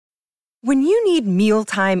When you need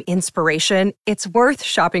mealtime inspiration, it's worth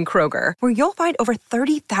shopping Kroger, where you'll find over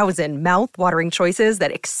 30,000 mouth-watering choices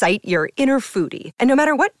that excite your inner foodie. And no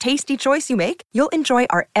matter what tasty choice you make, you'll enjoy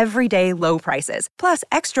our everyday low prices, plus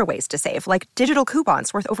extra ways to save, like digital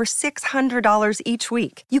coupons worth over $600 each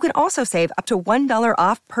week. You can also save up to $1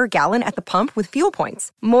 off per gallon at the pump with fuel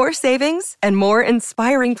points. More savings and more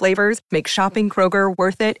inspiring flavors make shopping Kroger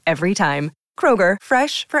worth it every time. Kroger,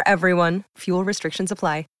 fresh for everyone. Fuel restrictions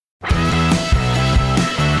apply.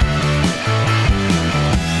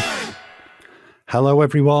 Hello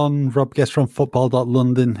everyone, Rob Guest from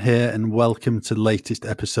Football.London here, and welcome to the latest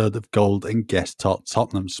episode of Gold and Guest Talk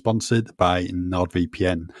Tottenham, sponsored by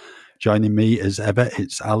NordVPN. Joining me as ever,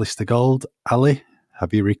 it's Alistair Gold. Ali,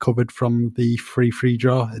 have you recovered from the free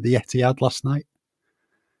draw at the Etihad last night?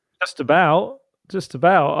 Just about.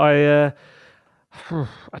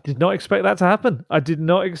 I did not expect that to happen. I did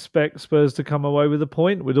not expect Spurs to come away with a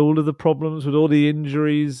point, with all of the problems, with all the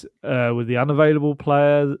injuries, with the unavailable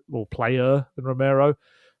player in Romero.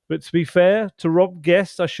 But to be fair to Rob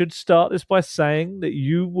Guest, I should start this by saying that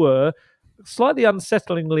you were slightly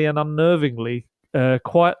unsettlingly and unnervingly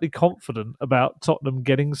quietly confident about Tottenham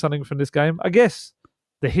getting something from this game. I guess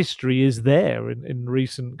the history is there in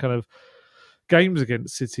recent kind of games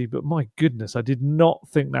against City, but my goodness, I did not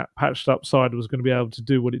think that patched up side was going to be able to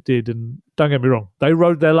do what it did. And don't get me wrong, they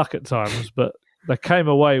rode their luck at times, but they came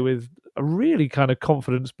away with a really kind of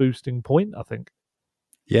confidence boosting point, I think.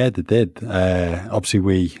 Yeah, they did. Obviously,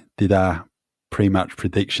 we did our pre-match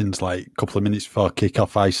predictions like a couple of minutes before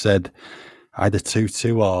kick-off. I said either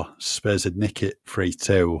 2-2 or Spurs would nick it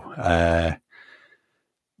 3-2.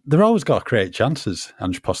 They've always got to create chances,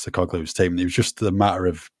 Ange Postecoglou's team. It was just a matter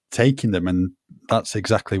of taking them, and that's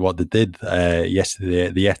exactly what they did yesterday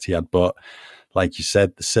at the Etihad. But like you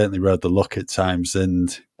said, they certainly rode the luck at times,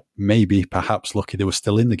 and maybe perhaps lucky they were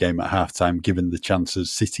still in the game at half-time given the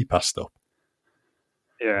chances City passed up.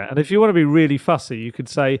 Yeah, and if you want to be really fussy, you could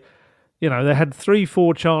say, you know, they had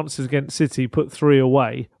 3-4 chances against City, put 3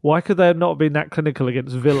 away. Why could they have not been that clinical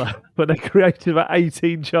against Villa? But they created about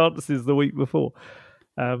 18 chances the week before.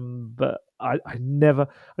 But I never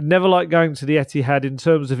like going to the Etihad in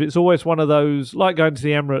terms of, it's always one of those, like going to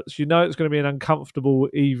the Emirates, you know it's going to be an uncomfortable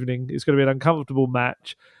evening, it's going to be an uncomfortable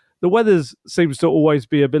match. The weather seems to always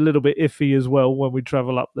be a little bit iffy as well when we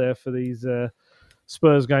travel up there for these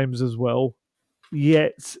Spurs games as well.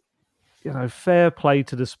 Yet, you know, fair play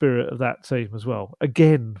to the spirit of that team as well.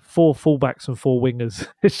 Again, 4 fullbacks and 4 wingers.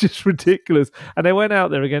 It's just ridiculous. And they went out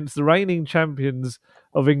there against the reigning champions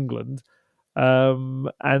of England.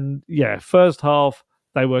 And yeah, first half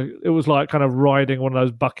it was like kind of riding one of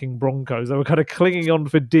those bucking broncos. They were kind of clinging on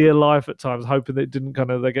for dear life at times, hoping that it didn't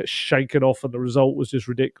they get shaken off, and the result was just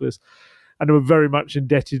ridiculous. And they were very much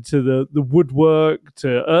indebted to the woodwork,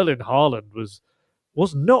 to Erling Haaland was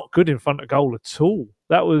not good in front of goal at all.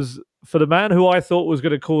 That was, for the man who I thought was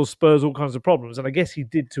going to cause Spurs all kinds of problems, and I guess he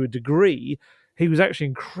did to a degree, he was actually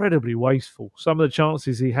incredibly wasteful. Some of the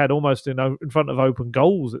chances he had almost in front of open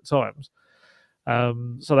goals at times.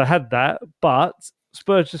 So they had that, but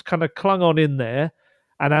Spurs just kind of clung on in there.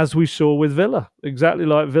 And as we saw with Villa, exactly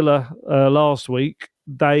like Villa last week,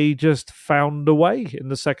 they just found a way in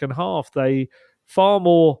the second half. They far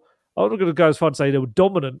more, I'm not going to go as far to say they were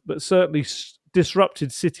dominant, but certainly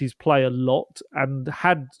disrupted City's play a lot and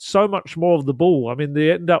had so much more of the ball. I mean,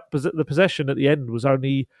 the possession at the end was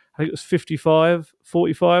only, I think it was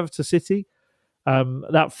 55-45 to City.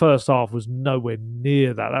 That first half was nowhere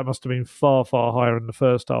near that. That must have been far, far higher in the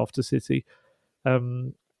first half to City.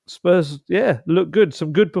 Spurs, look good.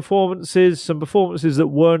 Some good performances, some performances that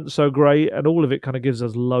weren't so great, and all of it kind of gives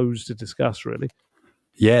us loads to discuss, really.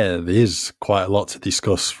 Yeah, there is quite a lot to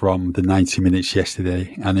discuss from the 90 minutes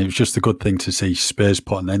yesterday, and it was just a good thing to see Spurs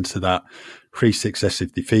put an end to that 3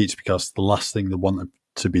 successive defeats, because the last thing they wanted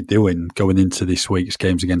to be doing going into this week's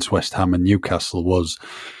games against West Ham and Newcastle was,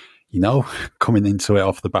 you know, coming into it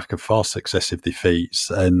off the back of 4 successive defeats.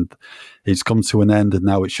 And it's come to an end, and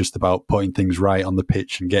now it's just about putting things right on the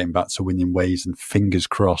pitch and getting back to winning ways, and fingers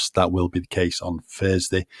crossed that will be the case on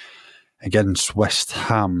Thursday against West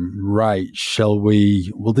Ham. Right,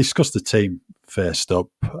 we'll discuss the team first up.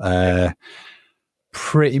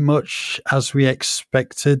 Pretty much as we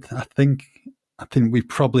expected, I think we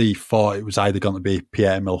probably thought it was either going to be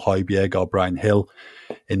Pierre-Emile Højbjerg or Bryan Hill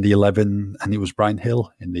in the 11, and it was Bryan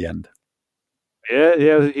Hill in the end. Yeah,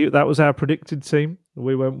 that was our predicted team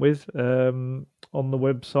we went with on the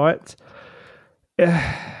website.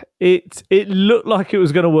 It looked like it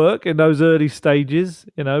was going to work in those early stages.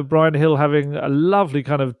 You know, Bryan Hill having a lovely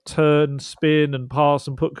kind of turn, spin and pass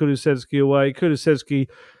and put Kulusevski away. Kulusevski,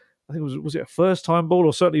 I think was it a first time ball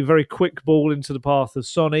or certainly a very quick ball into the path of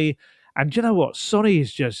Sonny. And do you know what? Sonny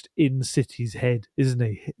is just in City's head, isn't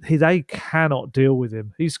he? They cannot deal with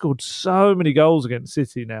him. He scored so many goals against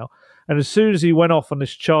City now. And as soon as he went off on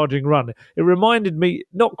this charging run, it reminded me,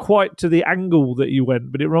 not quite to the angle that he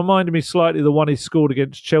went, but it reminded me slightly of the one he scored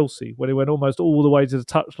against Chelsea, when he went almost all the way to the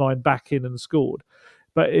touchline, back in and scored.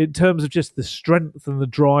 But in terms of just the strength and the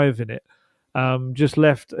drive in it, just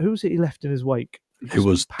left, who was it he left in his wake? It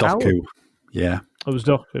was Doku. Yeah. It was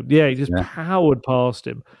Doku. Yeah, he just Yeah. powered past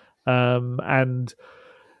him. And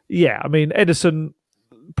yeah, I mean, Edison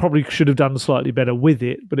probably should have done slightly better with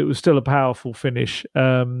it, but it was still a powerful finish.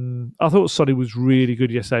 I thought Sonny was really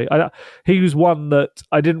good yesterday. He was one that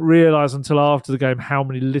I didn't realise until after the game how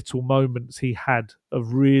many little moments he had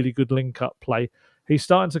of really good link-up play. He's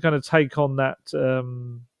starting to kind of take on that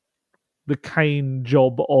the Kane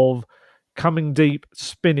job of coming deep,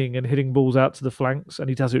 spinning and hitting balls out to the flanks, and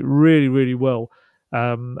he does it really, really well.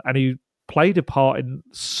 And he played a part in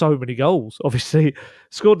so many goals. Obviously,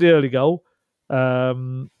 scored the early goal,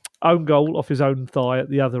 own goal off his own thigh at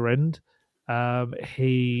the other end.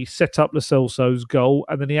 He set up Lo Celso's goal,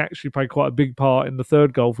 and then he actually played quite a big part in the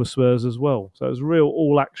third goal for Spurs as well. So it was a real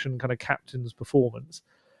all-action kind of captain's performance.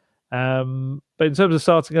 But in terms of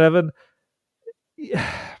starting 11,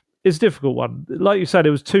 it's a difficult one. Like you said,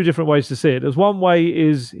 it was two different ways to see it. There's one way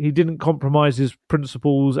is he didn't compromise his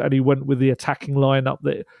principles and he went with the attacking lineup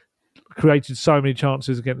that created so many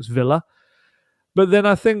chances against Villa. But then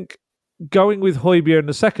I think going with Højbjerg in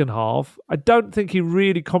the second half, I don't think he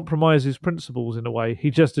really compromised his principles in a way.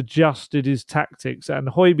 He just adjusted his tactics. And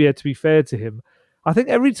Højbjerg, to be fair to him, I think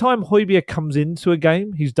every time Højbjerg comes into a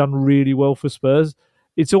game, he's done really well for Spurs.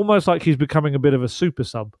 It's almost like he's becoming a bit of a super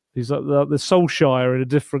sub. He's like the Solskjaer in a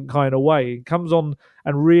different kind of way. He comes on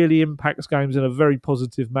and really impacts games in a very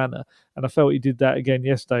positive manner. And I felt he did that again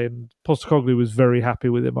yesterday. And Postecoglou was very happy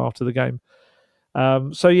with him after the game.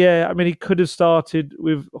 So, yeah, I mean, he could have started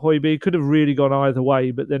with Højbjerg. He could have really gone either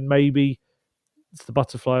way. But then maybe it's the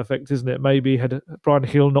butterfly effect, isn't it? Maybe had Brian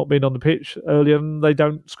Hill not been on the pitch earlier and they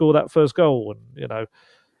don't score that first goal. And, you know,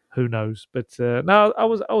 who knows? But no, I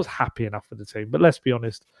was happy enough for the team. But let's be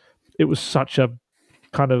honest, it was such a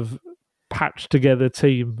kind of patched together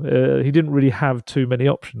team. He didn't really have too many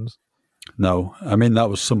options. No, I mean, that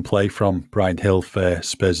was some play from Brian Hill for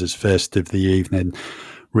Spurs' first of the evening.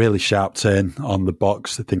 Really sharp turn on the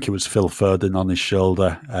box. I think it was Phil Foden on his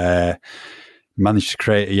shoulder. Managed to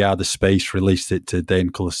create a yard of space, released it to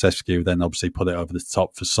Dejan Kulusevski, then obviously put it over the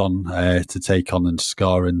top for Son to take on and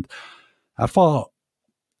score. And I thought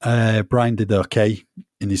Brian did okay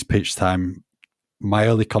in his pitch time. My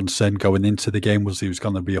only concern going into the game was he was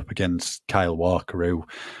going to be up against Kyle Walker, who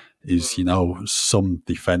is, you know, some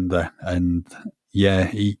defender. And yeah,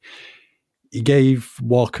 he gave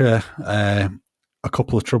Walker a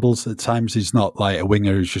couple of troubles at times. He's not like a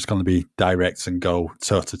winger who's just going to be direct and go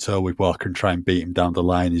toe-to-toe with Walker and try and beat him down the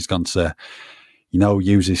line. He's going to, you know,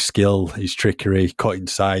 use his skill, his trickery, cut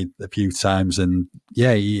inside a few times. And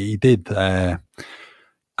yeah, he did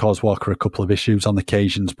cause Walker a couple of issues on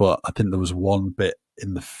occasions, but I think there was one bit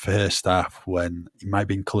in the first half when it might have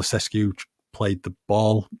been Kulusevski who played the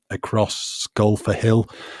ball across goal for Hill,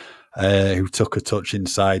 who took a touch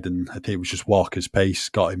inside, and I think it was just Walker's pace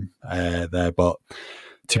got him there. But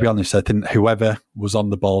to be honest, I think whoever was on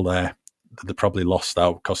the ball there, they probably lost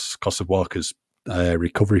out because of Walker's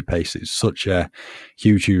recovery pace. It's such a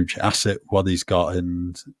huge asset what he's got.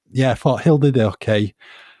 And yeah, I thought Hill did okay. There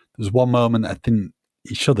was one moment I think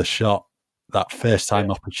he should have shot that first time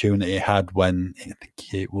opportunity he had when I think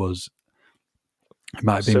it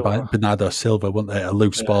might have been Bernardo Silva, wasn't it? A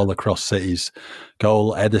loose ball across City's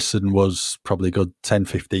goal. Edison was probably a good 10,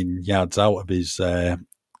 15 yards out of his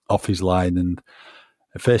off his line, and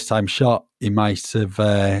a first time shot, he might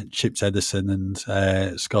have chipped Edison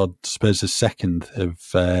and scored Spurs' second of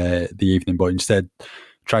the evening, but instead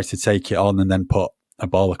tries to take it on and then put a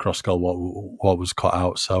ball across goal what was cut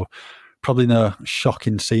out. So probably no shock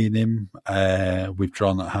in seeing him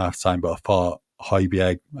withdrawn at half time, but I thought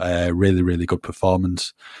Højbjerg, really, really good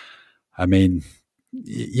performance. I mean,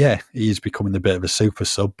 yeah, he is becoming a bit of a super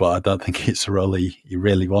sub, but I don't think it's a role he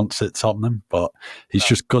really wants at Tottenham. But it's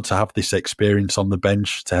just good to have this experience on the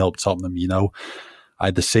bench to help Tottenham, you know,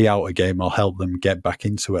 either see out a game or help them get back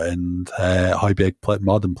into it. And Højbjerg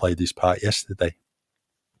more than played his part yesterday.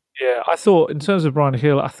 Yeah, I thought in terms of Brian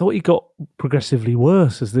Hill, I thought he got progressively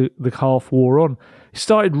worse as the half wore on. He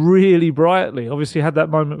started really brightly. Obviously, he had that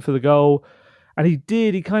moment for the goal, and he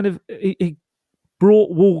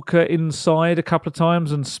brought Walker inside a couple of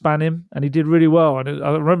times and span him, and he did really well. And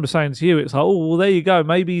I remember saying to you, it's like, oh, well, there you go.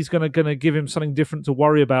 Maybe he's going to give him something different to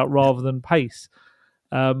worry about rather than pace.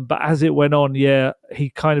 But as it went on,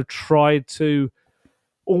 he kind of tried to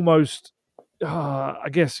almost,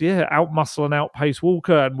 outmuscle and outpace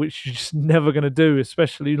Walker, and which you're just never going to do,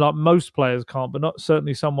 especially like most players can't, but not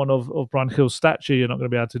certainly someone of Brian Hill's stature. You're not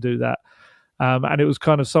going to be able to do that. And it was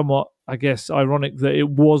kind of somewhat, I guess, ironic that it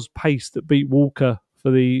was pace that beat Walker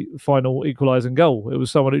for the final equalising goal. It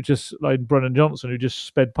was someone who just, like Brennan Johnson, who just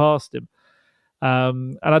sped past him.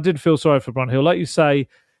 And I did feel sorry for Brian Hill. Like you say,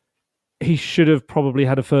 he should have probably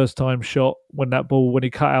had a first-time shot when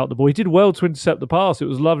he cut out the ball. He did well to intercept the pass. It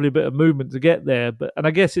was a lovely bit of movement to get there. And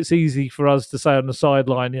I guess it's easy for us to say on the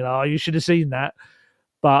sideline, you should have seen that.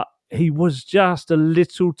 But he was just a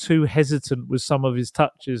little too hesitant with some of his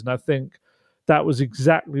touches. And I think that was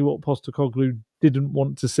exactly what Postecoglou didn't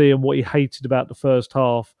want to see and what he hated about the first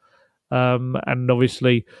half. And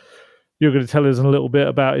obviously, you're going to tell us a little bit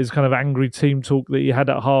about his kind of angry team talk that he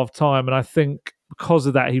had at half time. And I think because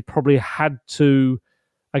of that, he probably had to,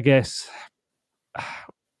 I guess,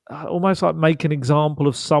 almost like make an example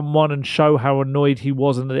of someone and show how annoyed he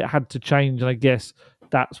was and that it had to change. And I guess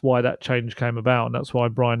that's why that change came about. And that's why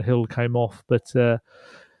Brian Hill came off. But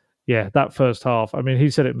that first half, I mean, he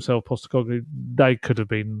said it himself, Postecoglou, they could have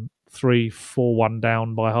been 3-4-1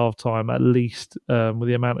 down by half time at least, with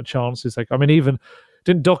the amount of chances. Even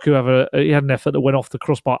didn't Doku have he had an effort that went off the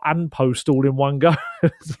crossbar and post all in one go.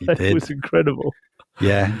 It was incredible.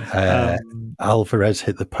 Yeah. Alvarez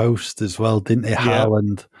hit the post as well, didn't he? Yeah.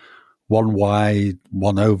 Haaland, one wide,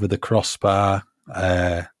 one over the crossbar.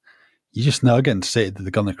 You just know against City that they're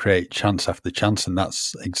going to create chance after chance, and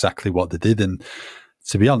that's exactly what they did. And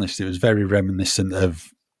to be honest, it was very reminiscent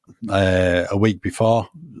of a week before,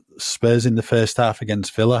 Spurs in the first half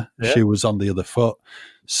against Villa. Yeah. Shoe was on the other foot.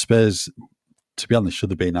 Spurs, to be honest, should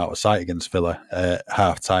have been out of sight against Villa at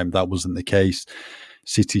half-time. That wasn't the case.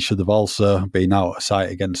 City should have also been out of sight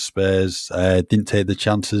against Spurs. Didn't take the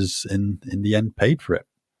chances in the end, paid for it.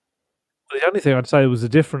 The only thing I'd say was the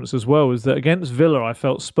difference as well is that against Villa, I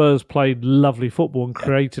felt Spurs played lovely football and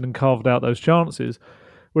created and carved out those chances.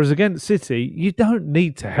 Whereas against City, you don't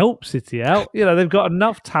need to help City out. They've got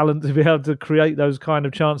enough talent to be able to create those kind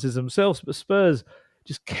of chances themselves. But Spurs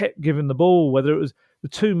just kept giving the ball, whether it was the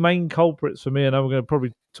two main culprits for me, and I'm going to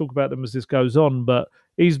probably talk about them as this goes on, but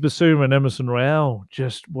Yves Bissouma and Emerson Royal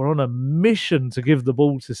just were on a mission to give the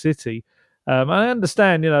ball to City. I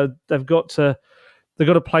understand, they've got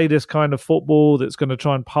to play this kind of football that's going to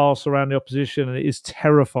try and pass around the opposition, and it is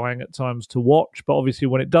terrifying at times to watch. But obviously,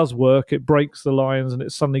 when it does work, it breaks the lines and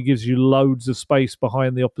it suddenly gives you loads of space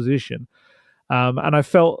behind the opposition. And I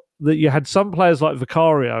felt that you had some players like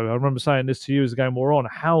Vicario. I remember saying this to you as the game wore on,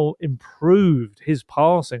 how improved his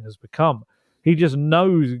passing has become. He just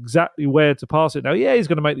knows exactly where to pass it. Now, he's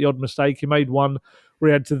going to make the odd mistake. He made one where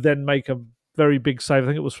he had to then make a very big save. I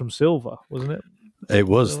think it was from Silva, wasn't it? It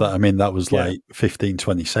was that. That was like 15,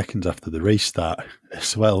 20 seconds after the restart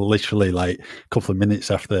as well. Literally like a couple of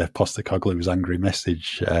minutes after Postecoglou's angry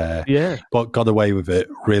message. But got away with it.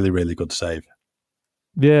 Really, really good save.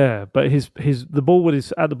 Yeah, but the ball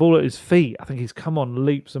at his feet. I think he's come on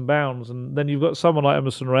leaps and bounds, and then you've got someone like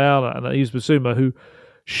Emerson Royal and Yves Bissouma who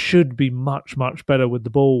should be much, much better with the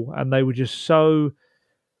ball, and they were just so.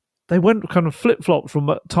 They went kind of flip-flop from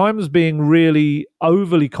at times being really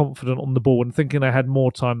overly confident on the ball and thinking they had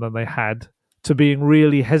more time than they had to being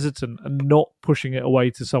really hesitant and not pushing it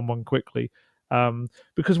away to someone quickly.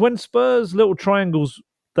 Because when Spurs little triangles,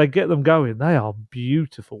 they get them going, they are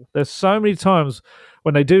beautiful. There's so many times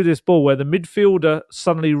when they do this ball where the midfielder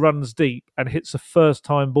suddenly runs deep and hits a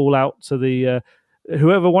first-time ball out to the...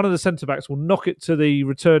 whoever, one of the centre-backs will knock it to the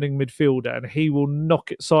returning midfielder and he will knock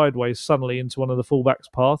it sideways suddenly into one of the full-backs'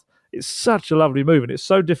 path. It's such a lovely move and it's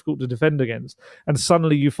so difficult to defend against. And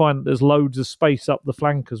suddenly you find that there's loads of space up the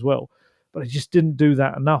flank as well. But he just didn't do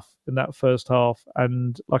that enough in that first half.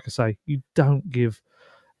 And like I say, you don't give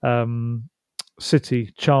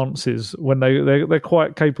City chances when they're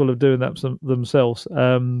quite capable of doing that themselves.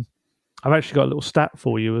 I've actually got a little stat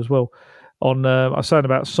for you as well. I was saying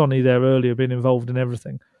about Sonny there earlier being involved in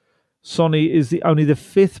everything. Sonny is only the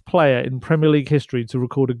fifth player in Premier League history to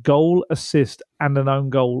record a goal, assist, and an own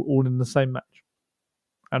goal all in the same match.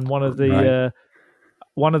 And one of the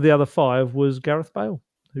other five was Gareth Bale,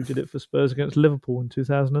 who did it for Spurs against Liverpool in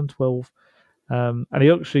 2012. And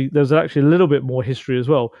there's actually a little bit more history as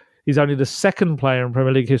well. He's only the second player in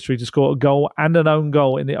Premier League history to score a goal and an own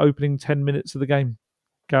goal in the opening 10 minutes of the game.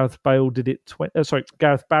 Gareth Barry did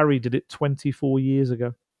it 24 years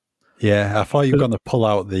ago. Yeah, I thought you were going to pull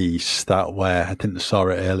out the stat where I think I saw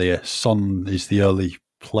it earlier. Son is the only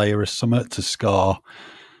player or something to score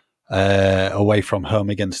away from home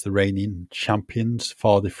against the reigning champions,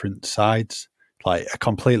 4 different sides. Like a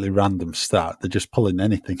completely random stat. They're just pulling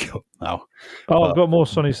anything up now. Oh, But I've got more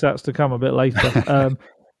Sonny stats to come a bit later. And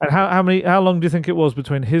how long do you think it was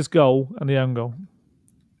between his goal and the own goal?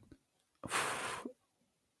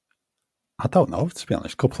 I don't know, to be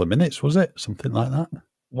honest. A couple of minutes, was it? Something like that?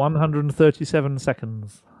 137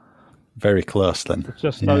 seconds. Very close then.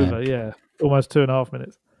 Just over, yeah. Almost 2.5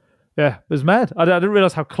 minutes. Yeah, it was mad. I didn't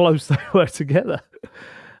realise how close they were together.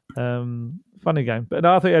 Funny game. But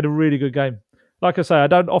no, I think he had a really good game. Like I say, I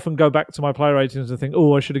don't often go back to my player ratings and think,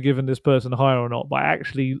 oh, I should have given this person higher or not. But I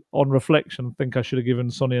actually, on reflection, think I should have given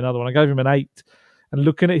Sonny another one. I gave him an 8. And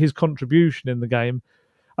looking at his contribution in the game,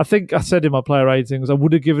 I think I said in my player ratings I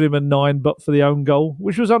would have given him a 9 but for the own goal,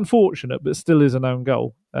 which was unfortunate, but still is an own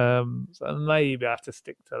goal. So maybe I have to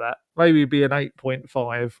stick to that. Maybe it'd be an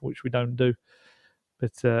 8.5, which we don't do. But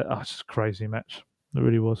it's just a crazy match. It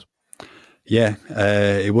really was. Yeah,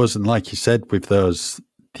 it was. And like you said, with those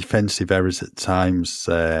defensive errors at times,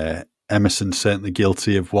 Emerson certainly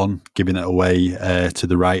guilty of one, giving it away to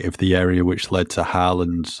the right of the area, which led to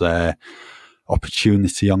Haaland's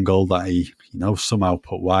opportunity on goal that he, somehow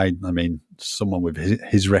put wide. I mean, someone with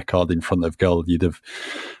his record in front of goal, you'd have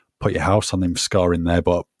put your house on him scoring there,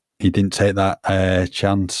 but he didn't take that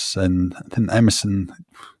chance. And I think Emerson,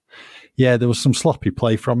 yeah, there was some sloppy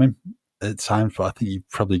play from him at times, but I think you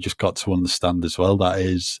probably just got to understand as well that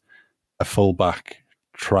is a fullback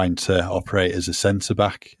trying to operate as a centre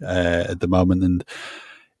back at the moment, and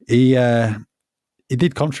he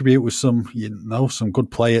did contribute with some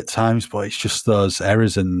good play at times, but it's just those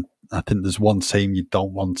errors, and I think there's one team you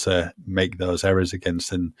don't want to make those errors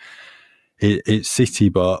against, and it's City.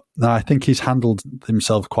 But no, I think he's handled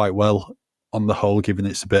himself quite well on the whole, given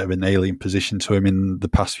it's a bit of an alien position to him in the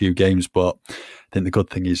past few games. But I think the good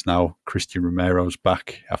thing is now Christian Romero's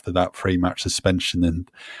back after that 3-match suspension, and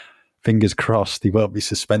fingers crossed he won't be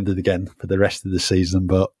suspended again for the rest of the season,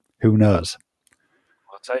 but who knows?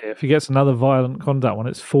 I'll tell you, if he gets another violent conduct one,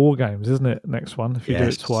 it's 4 games, isn't it? Next one, if you do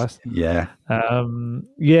it twice. Yeah.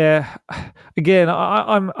 Yeah. Again,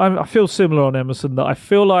 I feel similar on Emerson, that I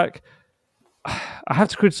feel like I have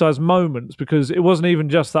to criticise moments, because it wasn't even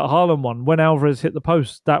just that Haaland one. When Alvarez hit the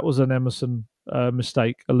post, that was an Emerson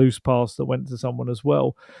mistake, a loose pass that went to someone as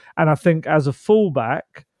well. And I think as a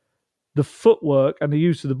fullback, the footwork and the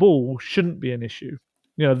use of the ball shouldn't be an issue.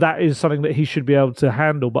 That is something that he should be able to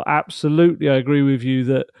handle. But absolutely, I agree with you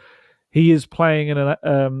that he is playing in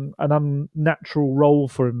an unnatural role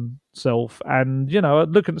for himself. And,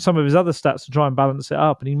 looking at some of his other stats to try and balance it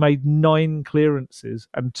up, and he made 9 clearances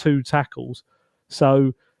and 2 tackles.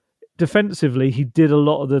 So defensively, he did a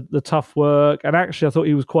lot of the tough work. And actually, I thought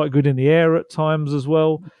he was quite good in the air at times as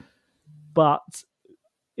well. But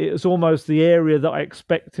it's almost the area that I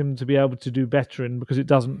expect him to be able to do better in, because it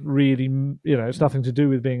doesn't really, it's nothing to do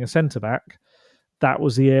with being a centre-back. That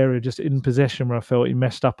was the area just in possession where I felt he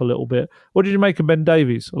messed up a little bit. What did you make of Ben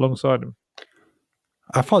Davies alongside him?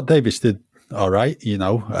 I thought Davies did all right,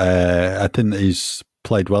 I think he's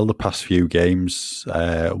played well the past few games.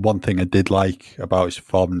 One thing I did like about his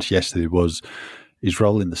performance yesterday was his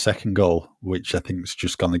role in the second goal, which I think is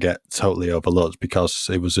just going to get totally overlooked,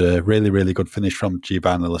 because it was a really, really good finish from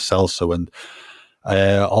Giovanni Lo Celso, and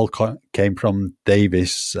all came from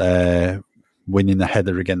Davies winning a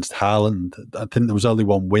header against Haaland. I think there was only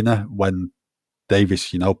one winner when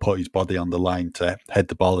Davies, put his body on the line to head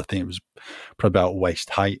the ball. I think it was probably about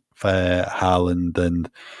waist height for Haaland, and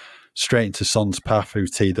straight into Son's path, who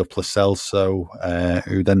teed up Lo Celso,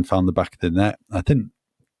 who then found the back of the net. I think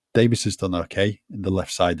Davies has done okay in the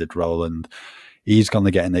left-sided role, and he's going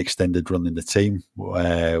to get an extended run in the team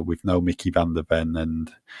with no Mickey van der Ven,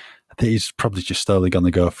 and I think he's probably just slowly going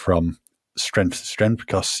to go from strength to strength,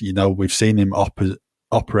 because, we've seen him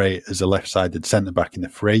operate as a left-sided centre-back in the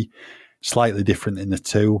 3, slightly different in the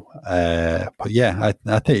 2. But yeah,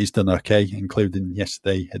 I think he's done okay, including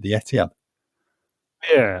yesterday at the Etihad.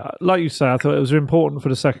 Yeah, like you say, I thought it was important for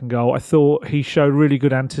the second goal. I thought he showed really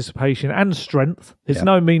good anticipation and strength. It's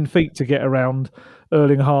no mean feat to get around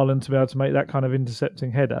Erling Haaland to be able to make that kind of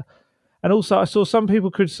intercepting header. And also, I saw some people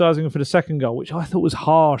criticising him for the second goal, which I thought was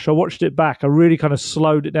harsh. I watched it back. I really kind of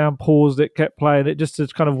slowed it down, paused it, kept playing it, just to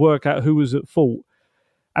kind of work out who was at fault.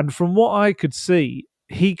 And from what I could see,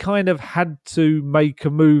 he kind of had to make a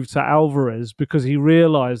move to Alvarez, because he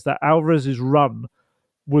realised that Alvarez's run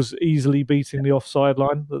was easily beating the offside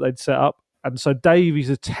line that they'd set up. And so Davies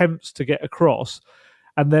attempts to get across,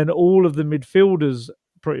 and then all of the midfielders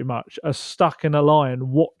pretty much, are stuck in a line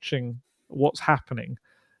watching what's happening.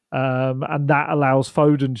 And that allows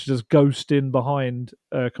Foden to just ghost in behind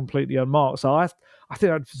completely unmarked. So I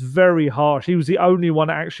think that's very harsh. He was the only one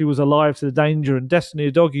that actually was alive to the danger, and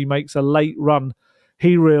Destiny Udogie makes a late run.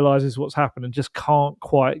 He realises what's happened and just can't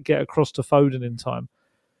quite get across to Foden in time.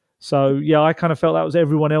 So yeah, I kind of felt that was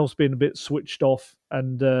everyone else being a bit switched off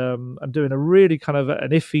and doing a really kind of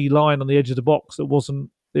an iffy line on the edge of the box that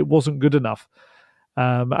wasn't good enough.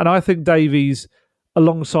 And I think Davies,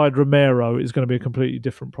 alongside Romero, is going to be a completely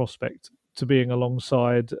different prospect to being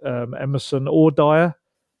alongside Emerson or Dyer,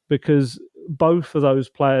 because both of those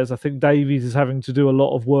players, I think Davies is having to do a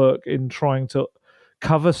lot of work in trying to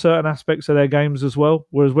cover certain aspects of their games as well.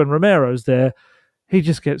 Whereas when Romero's there, he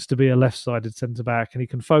just gets to be a left-sided centre-back and he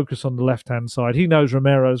can focus on the left-hand side. He knows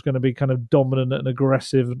Romero is going to be kind of dominant and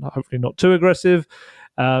aggressive, and hopefully not too aggressive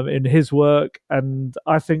in his work. And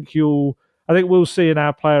I think we'll see in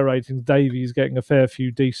our player ratings Davies getting a fair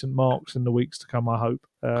few decent marks in the weeks to come, I hope,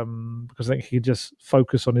 because I think he can just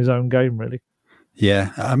focus on his own game, really.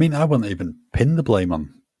 Yeah, I mean, I wouldn't even pin the blame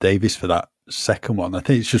on Davies for that second one. I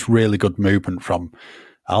think it's just really good movement from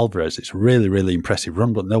Alvarez. It's a really, really impressive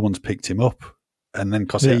run, but no one's picked him up. And then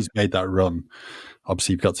because he's made that run,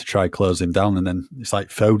 obviously you've got to try close him down. And then it's like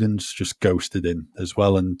Foden's just ghosted in as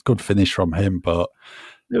well, and good finish from him. But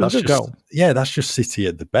that's just goal. Yeah, that's just City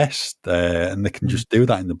at the best, and they can just do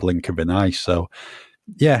that in the blink of an eye. So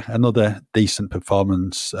yeah, another decent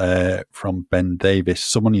performance from Ben Davies.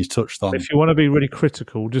 Someone you touched on. If you want to be really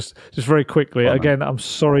critical, just very quickly, again, I'm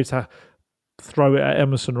sorry to throw it at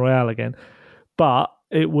Emerson Royale again, but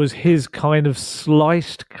it was his kind of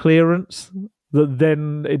sliced clearance that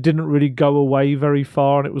then it didn't really go away very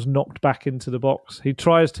far and it was knocked back into the box. He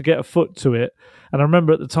tries to get a foot to it. And I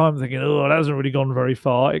remember at the time thinking, that hasn't really gone very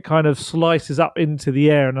far. It kind of slices up into the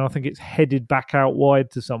air and I think it's headed back out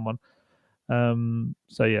wide to someone.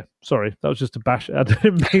 So yeah, sorry. That was just a bash. I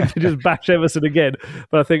didn't mean to just bash Everton again,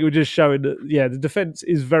 but I think we're just showing that, the defence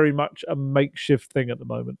is very much a makeshift thing at the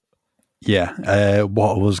moment. Yeah,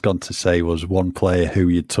 what I was going to say was one player who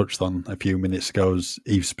you touched on a few minutes ago was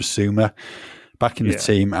Yves Bissouma. Back in the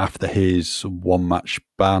team after his one-match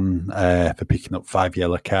ban for picking up 5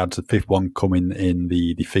 yellow cards, the 5th one coming in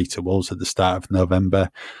the defeat at Wolves at the start of November.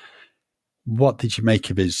 What did you make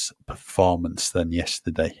of his performance then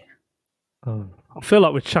yesterday? I feel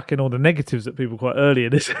like we're chucking all the negatives at people quite early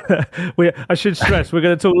in this. I should stress, we're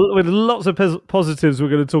going to talk with lots of positives we're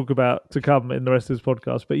going to talk about to come in the rest of this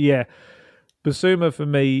podcast. But yeah, Bissouma for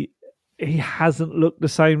me, he hasn't looked the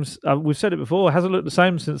same. We've said it before. Hasn't looked the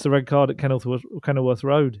same since the red card at Kenilworth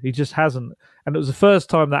Road. He just hasn't. And it was the first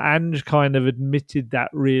time that Ange kind of admitted that,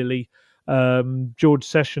 really. George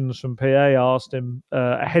Sessions from PA asked him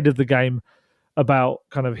ahead of the game about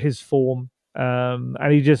kind of his form. And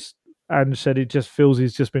Ange said he just feels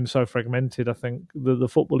he's just been so fragmented. I think the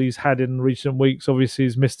football he's had in recent weeks, obviously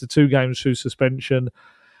he's missed the 2 games through suspension.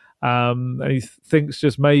 And he thinks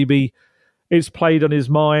just maybe it's played on his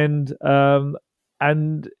mind.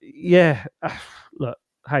 And yeah, look,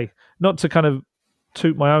 hey, not to kind of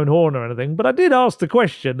toot my own horn or anything, but I did ask the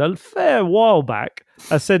question a fair while back.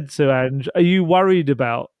 I said to Ange, are you worried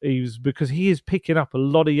about Yves? Because he is picking up a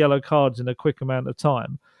lot of yellow cards in a quick amount of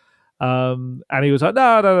time. And he was like,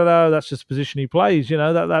 no, that's just the position he plays.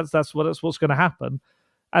 That's what's going to happen.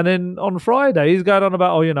 And then on Friday, he's going on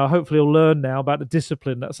about, hopefully he'll learn now about the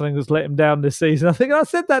discipline. That's something that's let him down this season. I think I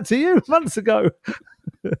said that to you months ago.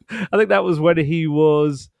 I think that was when he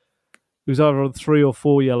was either on 3 or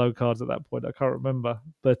 4 yellow cards at that point. I can't remember.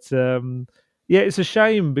 But it's a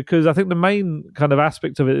shame because I think the main kind of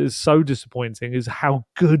aspect of it is so disappointing is how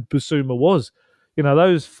good Bissouma was.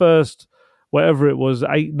 Those first, whatever it was,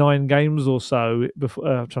 8-9 games or so, before,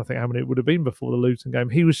 I'm trying to think how many it would have been before the Luton game.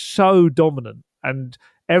 He was so dominant and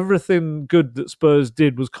everything good that Spurs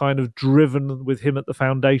did was kind of driven with him at the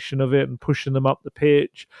foundation of it and pushing them up the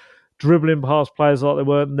pitch, dribbling past players like they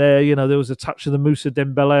weren't there. There was a touch of the Moussa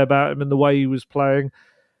Dembele about him and the way he was playing.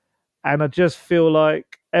 And I just feel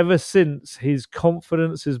like ever since his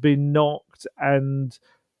confidence has been knocked, and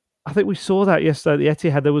I think we saw that yesterday at the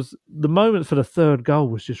Etihad. There was the moment for the 3rd goal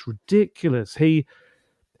was just ridiculous. He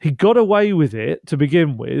got away with it to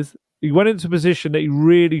begin with. He went into a position that he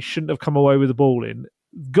really shouldn't have come away with the ball in,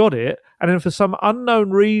 got it, and then for some unknown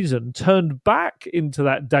reason turned back into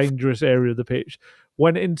that dangerous area of the pitch,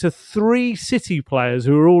 went into 3 City players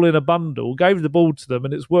who were all in a bundle, gave the ball to them,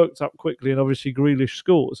 and it's worked up quickly, and obviously Grealish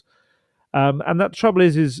scores. And that trouble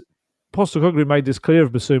is Postecoglou made this clear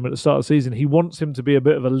of Bissouma at the start of the season. He wants him to be a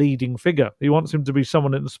bit of a leading figure. He wants him to be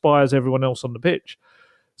someone that inspires everyone else on the pitch.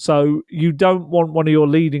 So you don't want one of your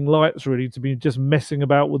leading lights really to be just messing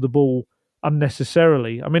about with the ball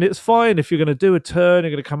unnecessarily. I mean, it's fine if you're going to do a turn, you're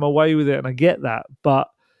going to come away with it, and I get that, but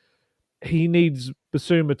he needs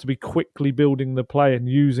Basuma to be quickly building the play and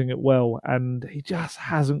using it well, and he just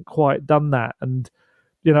hasn't quite done that. And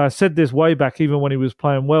I said this way back, even when he was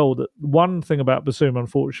playing well, that one thing about Basuma,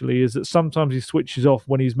 unfortunately, is that sometimes he switches off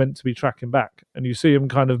when he's meant to be tracking back, and you see him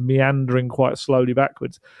kind of meandering quite slowly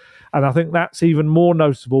backwards. And I think that's even more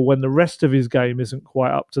noticeable when the rest of his game isn't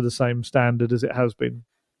quite up to the same standard as it has been.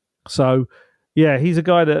 So, yeah, he's a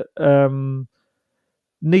guy that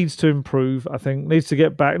needs to improve, I think, needs to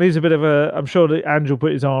get back, needs a bit of I'm sure that Angel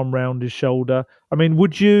put his arm round his shoulder. I mean,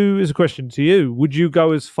 as a question to you, would you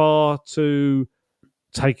go as far to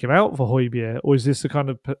take him out for Højbjerg, or is this the kind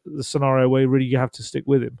of the scenario where really you have to stick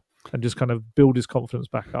with him and just kind of build his confidence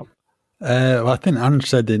back up? Well, I think Ange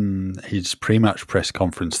said in his pre-match press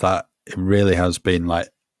conference that it really has been like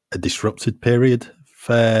a disrupted period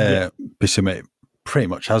for Bissouma. It pretty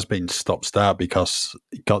much has been stop-start because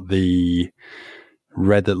he got the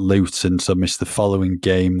red at Luton, so missed the following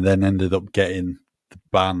game, then ended up getting the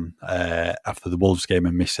ban after the Wolves game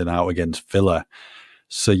and missing out against Villa.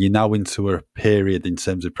 So you're now into a period in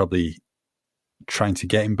terms of probably trying to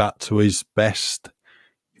get him back to his best.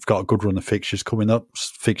 You've got a good run of fixtures coming up.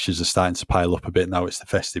 Fixtures are starting to pile up a bit now. It's the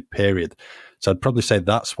festive period. So I'd probably say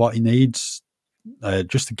that's what he needs,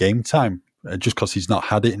 just the game time, just because he's not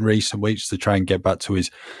had it in recent weeks, to try and get back to his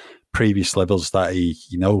previous levels that he,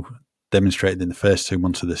 demonstrated in the first 2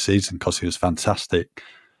 months of the season, because he was fantastic.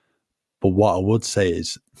 But what I would say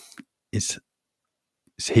is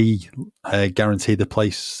he guaranteed a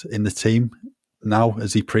place in the team now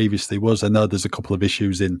as he previously was? I know there's a couple of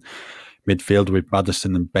issues in midfield with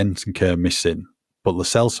Maddison and Bentancur missing, but Lo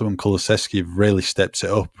Celso and Kulusevski have really stepped it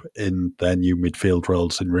up in their new midfield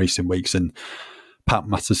roles in recent weeks, and Pat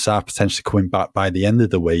Matasar potentially coming back by the end of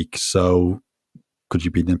the week. So could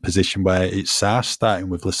you be in a position where it's Sarr starting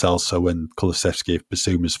with Lo Celso and Kulusevski if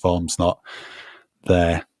Basuma's form's not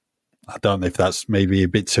there? I don't know if that's maybe a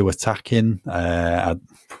bit too attacking. I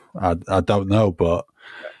don't know, but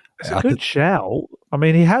it's a good shout. I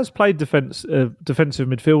mean, he has played defensive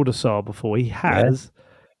midfielder Sarr before. He has.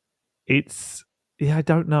 Yeah. I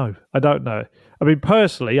don't know. I mean,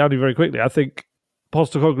 personally, only very quickly, I think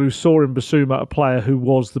Postecoglou saw in Basuma a player who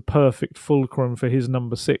was the perfect fulcrum for his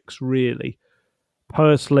number 6, really.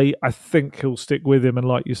 Personally, I think he'll stick with him and,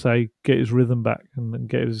 like you say, get his rhythm back and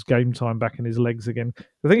get his game time back in his legs again.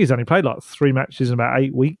 I think he's only played like 3 matches in about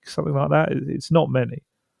 8 weeks, something like that. It's not many.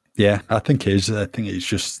 Yeah, I think it is. I think it's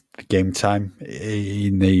just the game time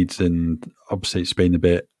he needs, and obviously it's been a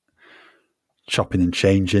bit chopping and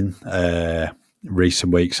changing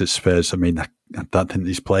recent weeks at Spurs. I mean, I don't think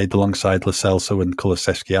he's played alongside Lo Celso and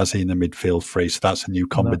Kulusevski, has he, in the midfield three? So that's a new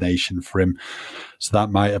combination for him. So that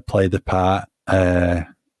might have played a part. I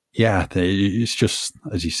think it's just,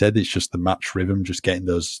 as you said, it's just the match rhythm, just getting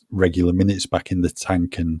those regular minutes back in the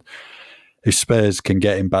tank. And if Spurs can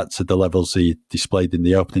get him back to the levels he displayed in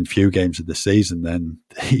the opening few games of the season, then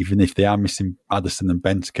even if they are missing Maddison and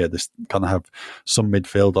Bentancur, they're going to have some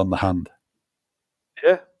midfield on the hand.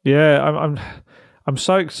 Yeah. I'm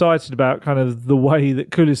so excited about kind of the way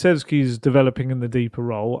that Kulusevski is developing in the deeper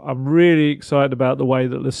role. I'm really excited about the way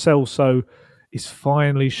that Lo Celso is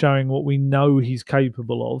finally showing what we know he's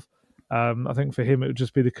capable of. I think for him it would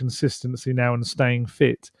just be the consistency now and staying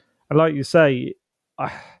fit. And like you say,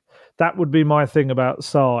 that would be my thing about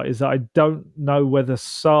Sarr, is that I don't know whether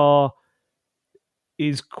Sarr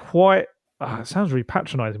is quite... it sounds really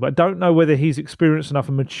patronising, but I don't know whether he's experienced enough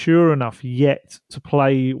and mature enough yet to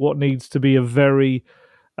play what needs to be a very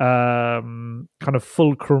kind of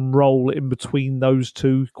fulcrum role in between those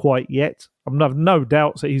two quite yet. I have no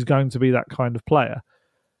doubts that he's going to be that kind of player.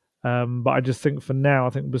 But I just think for now, I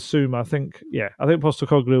think Basuma, I think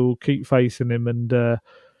Postecoglou will keep facing him, and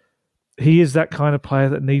he is that kind of player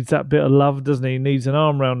that needs that bit of love, doesn't he? He needs an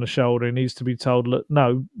arm around the shoulder. He needs to be told, look,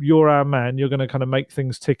 no, you're our man. You're going to kind of make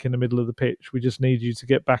things tick in the middle of the pitch. We just need you to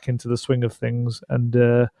get back into the swing of things.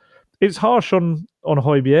 And it's harsh on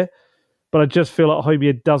Højbjerg, but I just feel like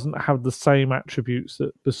Højbjerg doesn't have the same attributes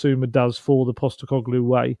that Basuma does for the Postecoglou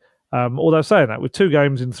way. Although saying that, with 2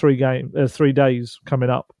 games in 3 days coming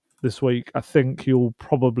up this week, I think you'll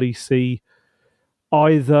probably see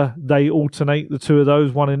either they alternate the two of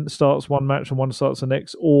those, one starts one match and one starts the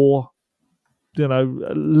next, or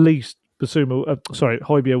at least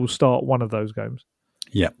Højbjerg will start one of those games.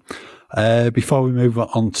 Yeah. Before we move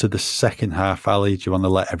on to the second half, Ali, do you want to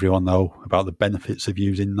let everyone know about the benefits of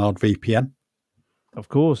using NordVPN? Of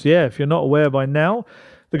course, yeah. If you're not aware by now,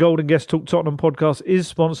 The Golden Guest Talk Tottenham podcast is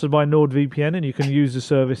sponsored by NordVPN, and you can use the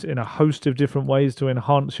service in a host of different ways to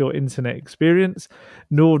enhance your internet experience.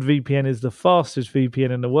 NordVPN is the fastest VPN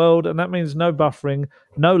in the world, and that means no buffering,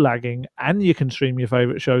 no lagging, and you can stream your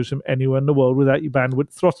favourite shows from anywhere in the world without your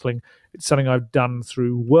bandwidth throttling. It's something I've done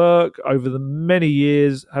through work over the many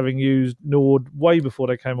years, having used Nord way before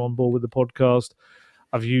they came on board with the podcast.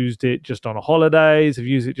 I've used it just on holidays. I've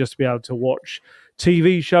used it just to be able to watch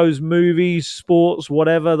TV shows, movies, sports,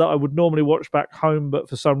 whatever that I would normally watch back home. But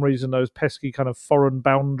for some reason, those pesky kind of foreign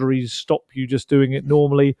boundaries stop you just doing it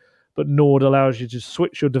normally. But Nord allows you to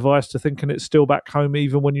switch your device to thinking it's still back home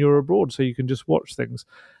even when you're abroad, so you can just watch things.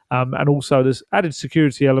 And also this added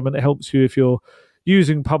security element. It helps you if you're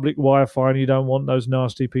using public Wi-Fi and you don't want those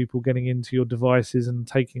nasty people getting into your devices and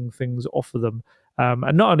taking things off of them.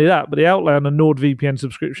 And not only that, but the Outlander NordVPN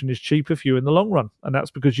subscription is cheaper for you in the long run. And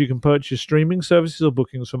that's because you can purchase streaming services or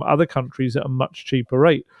bookings from other countries at a much cheaper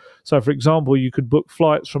rate. So, for example, you could book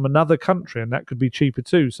flights from another country and that could be cheaper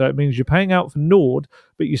too. So it means you're paying out for Nord,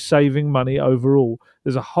 but you're saving money overall.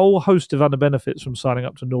 There's a whole host of other benefits from signing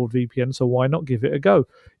up to NordVPN, so why not give it a go?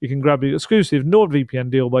 You can grab the exclusive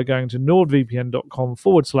NordVPN deal by going to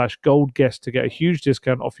nordvpn.com/goldguest to get a huge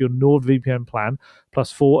discount off your NordVPN plan,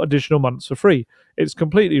 plus 4 additional months for free. It's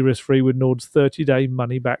completely risk-free with Nord's 30-day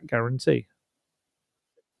money-back guarantee.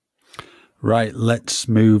 Right, let's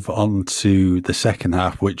move on to the second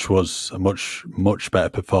half, which was a much, much better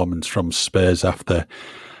performance from Spurs after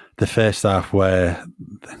the first half, where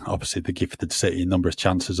obviously they gifted City a number of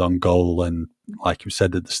chances on goal, and like you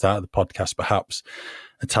said at the start of the podcast, perhaps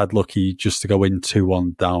a tad lucky just to go in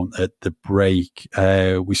 2-1 down at the break.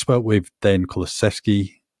 We spoke with Dejan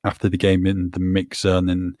Kulusevski after the game in the mix zone,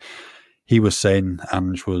 and he was saying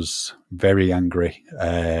Ange was very angry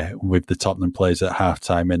with the Tottenham players at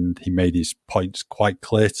halftime, and he made his points quite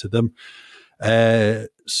clear to them.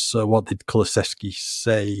 So what did Kulusevski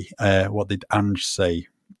say? What did Ange say?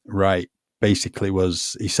 Right, basically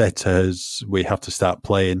was, he said to us, we have to start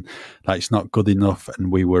playing. Like, it's not good enough,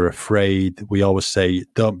 and we were afraid. We always say,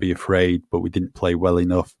 don't be afraid, but we didn't play well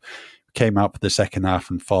enough. We came out for the second half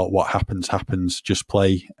and thought, what happens, happens, just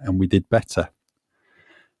play, and we did better.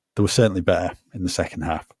 They were certainly better in the second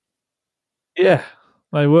half. Yeah,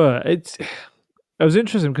 they were. It was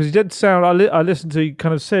interesting because he did sound. I listened to. He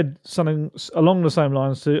kind of said something along the same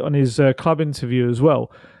lines on his club interview as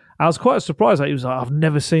well. I was quite surprised that he was like, I've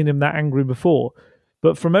never seen him that angry before.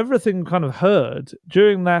 But from everything kind of heard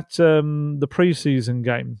during that the preseason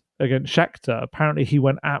game against Shakhtar, apparently he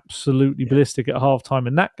went absolutely ballistic at halftime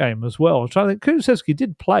in that game as well. I'm trying to think. Kulusevski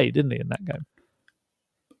did play, didn't he, in that game?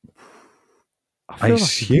 I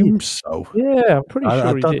assume so. Yeah, I'm pretty sure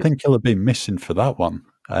I don't think he'll have been missing for that one.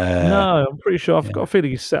 No, I'm pretty sure. I've got a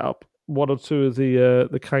feeling he set up 1 or 2 of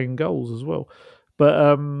the Kane goals as well.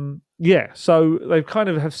 But yeah, so they kind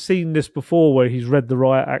of have seen this before where he's read the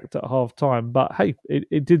riot act at half time. But hey,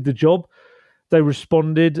 it did the job. They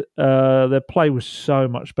responded. Their play was so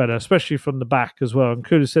much better, especially from the back as well. And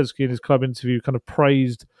Kulusevski in his club interview kind of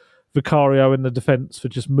praised Vicario in the defence for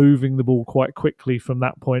just moving the ball quite quickly from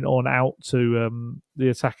that point on out to the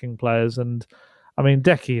attacking players. And I mean,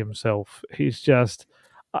 Decky himself, he's just,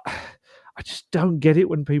 I just don't get it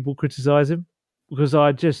when people criticise him, because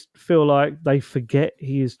I just feel like they forget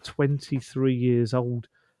he is 23 years old.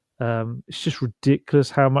 It's just ridiculous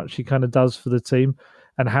how much he kind of does for the team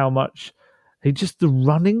and how much he just, the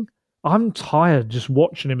running. I'm tired just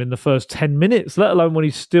watching him in the first 10 minutes, let alone when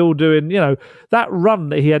he's still doing, that run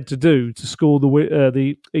that he had to do to score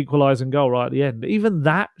the equalising goal right at the end. Even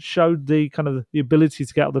that showed the kind of the ability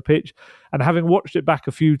to get out the pitch. And having watched it back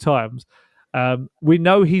a few times, we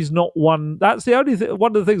know he's not one. That's the only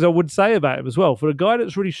one of the things I would say about him as well. For a guy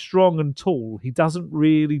that's really strong and tall, he doesn't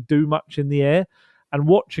really do much in the air. And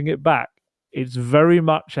watching it back, it's very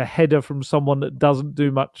much a header from someone that doesn't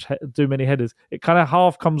do many headers. It kind of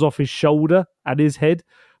half comes off his shoulder and his head.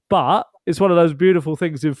 But it's one of those beautiful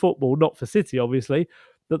things in football, not for City, obviously,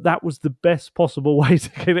 that was the best possible way to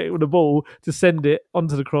get it with the ball, to send it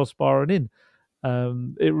onto the crossbar and in.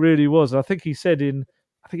 It really was. I think he said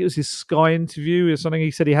I think it was his Sky interview or something,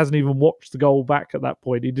 he said he hasn't even watched the goal back at that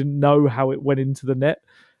point. He didn't know how it went into the net.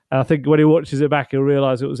 And I think when he watches it back, he'll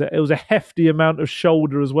realise it was a hefty amount of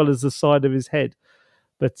shoulder as well as the side of his head.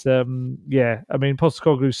 But yeah, I mean,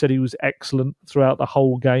 Postecoglou said he was excellent throughout the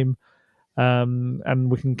whole game.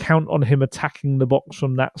 And we can count on him attacking the box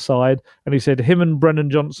from that side. And he said him and Brennan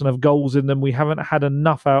Johnson have goals in them. We haven't had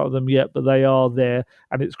enough out of them yet, but they are there.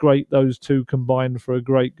 And it's great those two combined for a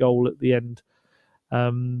great goal at the end.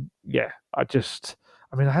 Yeah,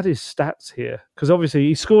 I mean, I had his stats here because obviously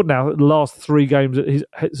he scored now the last 3 games.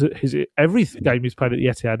 His every game he's played at the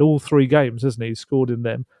Etihad, all 3 games, hasn't he? He scored in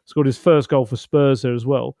them. Scored his first goal for Spurs there as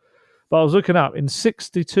well. But I was looking up, in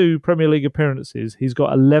 62 Premier League appearances, he's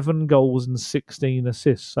got 11 goals and 16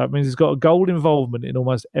 assists. So that means he's got a goal involvement in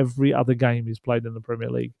almost every other game he's played in the Premier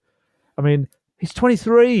League. I mean, he's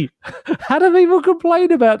 23. How do people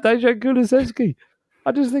complain about Dejan Kulusevski?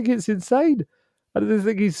 I just think it's insane. I just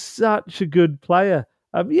think he's such a good player.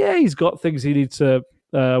 Yeah, he's got things he needs to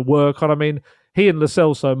work on. I mean, he and Lo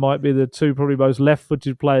Celso might be the 2 probably most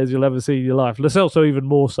left-footed players you'll ever see in your life. Lo Celso even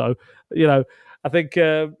more so. I think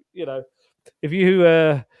if you,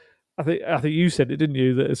 I think you said it, didn't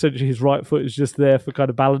you? That essentially his right foot is just there for kind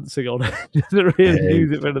of balancing on it, doesn't really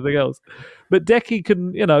use it for anything else. But Decky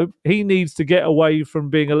can, he needs to get away from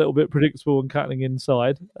being a little bit predictable and cutting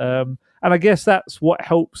inside. And I guess that's what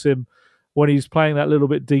helps him when he's playing that little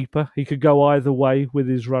bit deeper. He could go either way with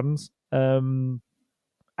his runs. And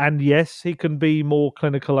yes, he can be more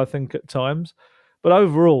clinical, I think, at times. But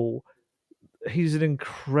overall, he's an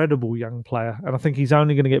incredible young player, and I think he's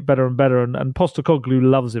only going to get better and better. And Postecoglou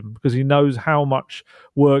loves him because he knows how much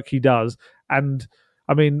work he does. And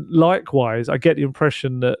I mean, likewise, I get the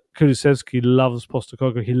impression that Kulusevski loves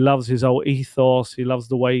Postecoglou. He loves his whole ethos. He loves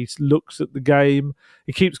the way he looks at the game.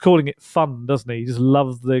 He keeps calling it fun, doesn't he? He just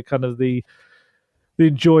loves the kind of the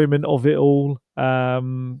enjoyment of it all.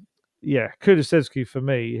 Kulusevski for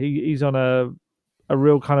me, he's on a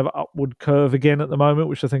real kind of upward curve again at the moment,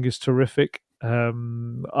 which I think is terrific. I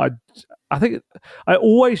think I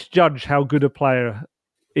always judge how good a player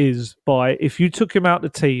is by if you took him out the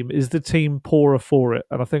team, is the team poorer for it?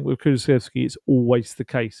 And I think with Kulusevski, it's always the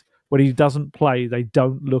case. When he doesn't play, they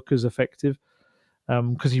don't look as effective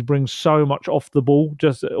because he brings so much off the ball,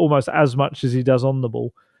 just almost as much as he does on the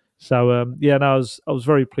ball. So I was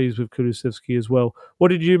very pleased with Kulusevski as well. What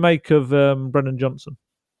did you make of Brennan Johnson?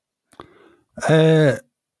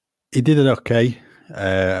 He did it okay.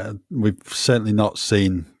 We've certainly not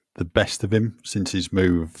seen the best of him since his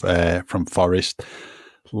move from Forest.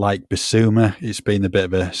 Like Bissouma, it's been a bit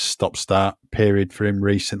of a stop-start period for him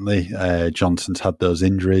recently. Johnson's had those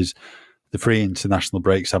injuries. The 3 international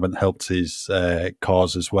breaks haven't helped his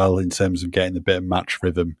cause as well in terms of getting a bit of match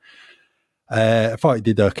rhythm. I thought he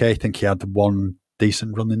did okay. I think he had one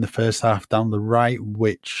decent run in the first half down the right,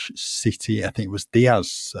 which City, I think it was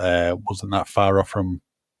Diaz, wasn't that far off from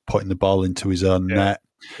putting the ball into his own net.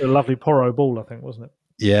 A lovely Porro ball, I think, wasn't it?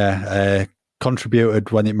 Yeah,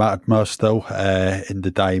 contributed when it mattered most, though, in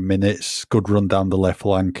the dying minutes. Good run down the left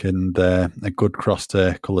flank and a good cross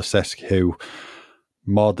to Kulusevski, who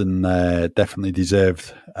more than definitely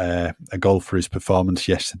deserved a goal for his performance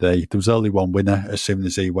yesterday. There was only one winner as soon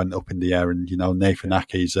as he went up in the air, and, Nathan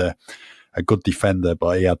Ake's a good defender,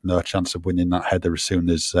 but he had no chance of winning that header as soon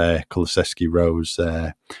as Kulusevski rose.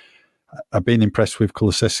 I've been impressed with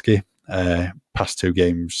Kulusevski. Past 2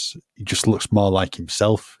 games, he just looks more like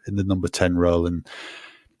himself in the number 10 role. And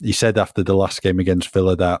he said after the last game against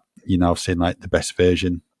Villa that, I've seen like the best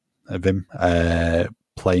version of him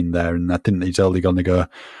playing there. And I think he's only going to go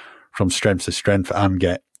from strength to strength and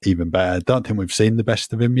get even better. I don't think we've seen the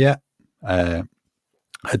best of him yet. I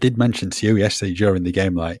did mention to you yesterday during the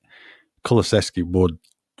game, like, Kulusevski would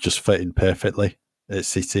just fit in perfectly at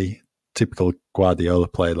City. Typical Guardiola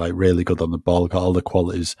player, like really good on the ball, got all the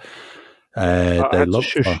qualities they look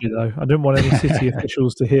for. Though. I didn't want any City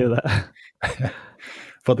officials to hear that.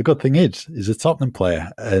 But the good thing is, he's a Tottenham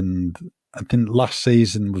player, and I think last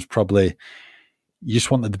season was probably, you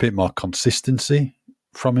just wanted a bit more consistency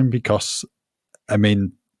from him because, I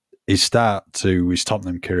mean, his start to his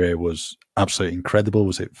Tottenham career was absolutely incredible.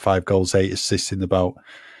 Was it 5 goals, 8 assists in about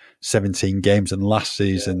 17 games? And last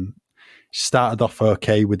season, started off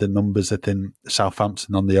okay with the numbers. I think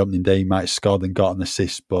Southampton on the opening day, he might have scored and got an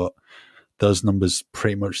assist, but those numbers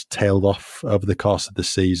pretty much tailed off over the course of the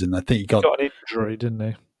season. I think he got an injury, didn't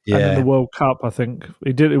he? Yeah. And in the World Cup, I think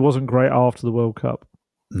he did. It wasn't great after the World Cup.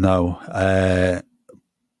 No,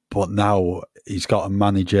 but now he's got a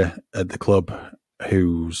manager at the club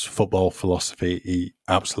whose football philosophy he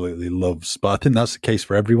absolutely loves. But I think that's the case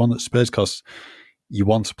for everyone at Spurs because you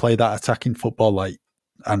want to play that attacking football, like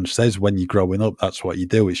Ange says, when you're growing up, that's what you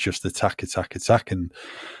do. It's just attack, and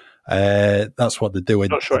that's what they're doing.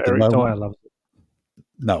 Not sure Eric Dyer loves it.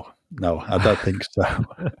 No, I don't think so.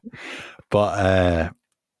 But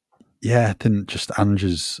I think just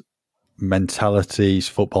Ange's mentality, his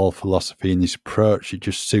football philosophy, and his approach, it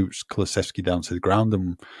just suits Kulusevski down to the ground,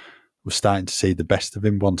 and we're starting to see the best of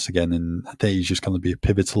him once again. And I think he's just going to be a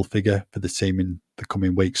pivotal figure for the team in the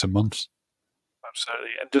coming weeks and months.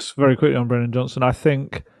 Absolutely. And just very quickly on Brennan Johnson, I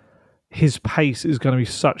think his pace is going to be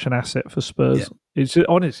such an asset for Spurs. Yeah. It's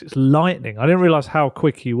honest, it's lightning. I didn't realise how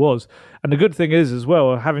quick he was. And the good thing is as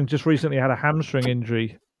well, having just recently had a hamstring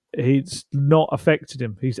injury, it's not affected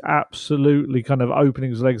him. He's absolutely kind of opening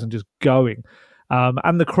his legs and just going.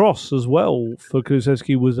 And the cross as well for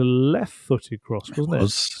Kulusevski was a left-footed cross, wasn't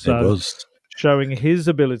it? It was. Showing his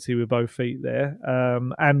ability with both feet there.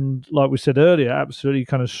 And like we said earlier, absolutely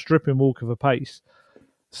kind of stripping Walker for pace.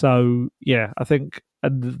 So, yeah, I think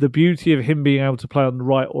the beauty of him being able to play on the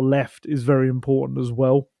right or left is very important as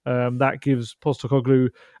well. That gives Postecoglou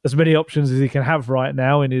as many options as he can have right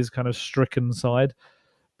now in his kind of stricken side.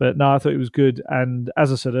 But no, I thought it was good. And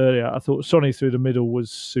as I said earlier, I thought Sonny through the middle was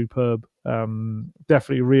superb.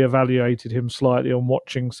 Definitely reevaluated him slightly on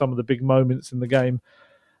watching some of the big moments in the game.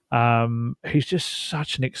 He's just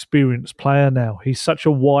such an experienced player now. He's such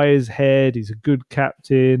a wise head. He's a good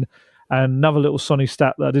captain. And another little Sonny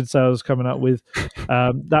stat that I did say I was coming up with,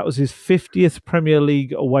 that was his 50th Premier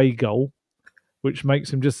League away goal, which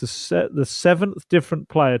makes him just the seventh different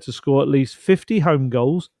player to score at least 50 home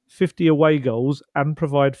goals, 50 away goals, and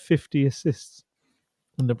provide 50 assists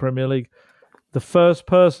in the Premier League. The first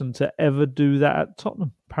person to ever do that at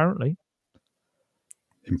Tottenham, apparently.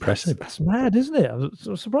 Impressive. That's mad, isn't it?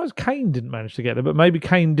 I'm surprised Kane didn't manage to get there, but maybe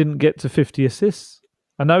Kane didn't get to 50 assists.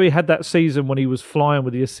 I know he had that season when he was flying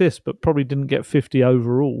with the assists, but probably didn't get 50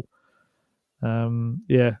 overall.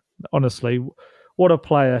 Yeah, honestly, what a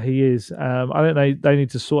player he is. I think they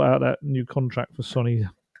need to sort out that new contract for Sonny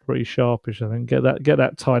pretty sharpish, I think. Get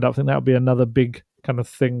that tied up. I think that would be another big kind of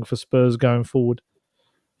thing for Spurs going forward.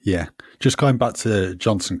 Yeah. Just going back to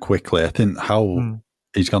Johnson quickly, I think how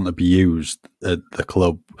he's going to be used at the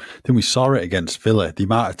club. I think we saw it against Villa. The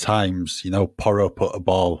amount of times, Porro put a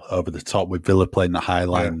ball over the top with Villa playing the high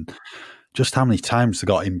line. Yeah. Just how many times they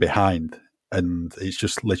got in behind. And it's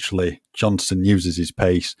just literally Johnson uses his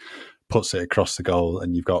pace, puts it across the goal,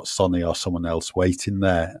 and you've got Sonny or someone else waiting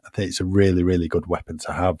there. I think it's a really, really good weapon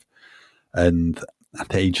to have. And I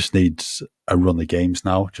think he just needs a run of games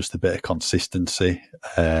now, just a bit of consistency.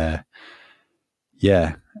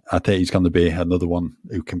 Yeah, I think he's going to be another one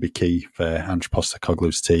who can be key for Ange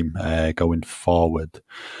Postecoglou's team going forward.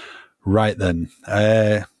 Right then,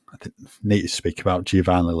 I think we need to speak about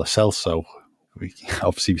Giovanni Lo Celso. We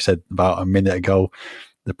said about a minute ago,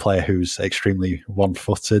 the player who's extremely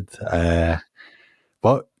one-footed.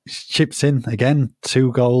 But chips in again,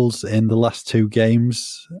 2 goals in the last 2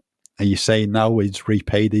 games. Are you saying now he's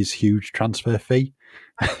repaid his huge transfer fee?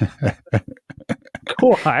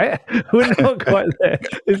 Quite. We're not quite there.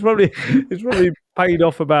 It's probably paid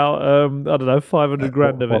off about I don't know, 500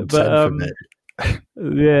 grand of it. But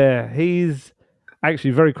yeah, he's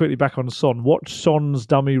actually very quickly back on Son. Watch Son's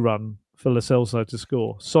dummy run for Lo Celso to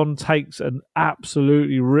score. Son takes and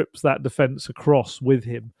absolutely rips that defence across with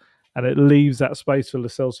him, and it leaves that space for Lo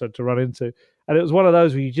Celso to run into. And it was one of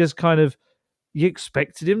those where you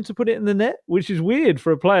expected him to put it in the net, which is weird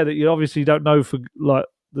for a player that you obviously don't know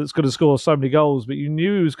that's going to score so many goals, but you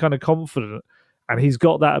knew he was kind of confident, and he's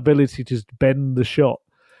got that ability to just bend the shot.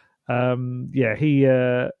 He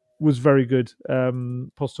was very good.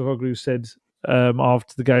 Postecoglou said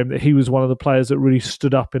after the game that he was one of the players that really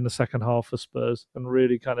stood up in the second half for Spurs and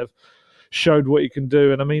really kind of showed what he can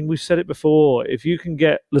do. And I mean, we've said it before, if you can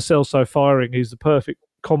get Lo Celso firing, he's the perfect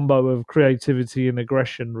combo of creativity and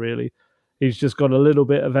aggression, really. He's just got a little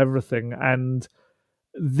bit of everything, and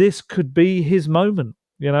this could be his moment,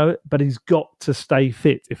 but he's got to stay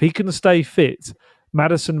fit. If he can stay fit,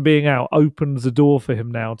 Maddison being out opens the door for him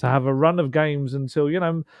now to have a run of games until,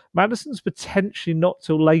 Maddison's potentially not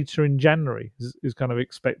till later in January is kind of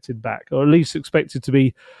expected back, or at least expected to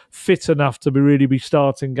be fit enough to really be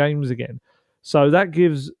starting games again. So that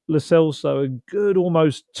gives Lo Celso a good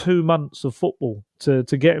almost 2 months of football to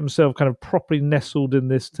get himself kind of properly nestled in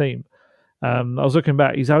this team. I was looking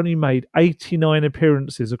back, he's only made 89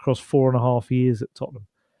 appearances across 4.5 years at Tottenham.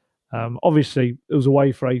 Obviously, it was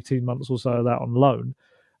away for 18 months or so of that on loan.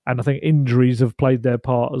 And I think injuries have played their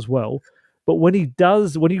part as well. But when you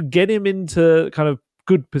get him into kind of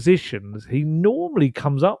good positions, he normally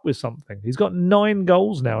comes up with something. He's got 9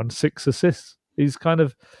 goals now and 6 assists. He's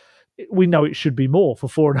we know it should be more for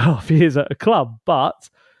 4.5 years at a club, but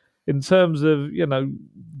in terms of,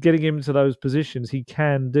 getting him to those positions, he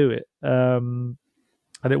can do it. And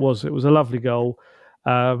it was a lovely goal.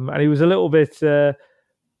 And he was a little bit, you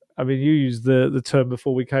used the term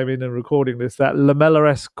before we came in and recording this, that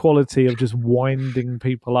Lamella-esque quality of just winding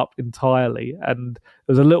people up entirely. And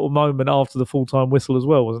there was a little moment after the full-time whistle as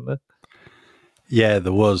well, wasn't there? Yeah,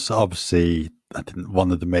 there was. Obviously, I think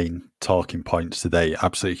one of the main talking points today,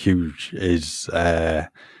 absolutely huge, is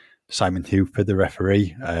Simon Hooper, the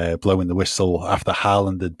referee, blowing the whistle after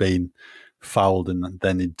Haaland had been fouled, and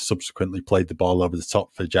then he'd subsequently played the ball over the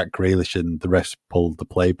top for Jack Grealish, and the refs pulled the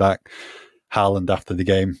play back. Haaland, after the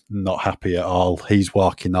game, not happy at all. He's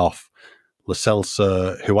walking off. Lo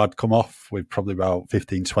Celso, who had come off with probably about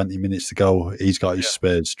 15, 20 minutes to go, he's got his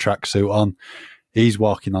Spurs tracksuit on. He's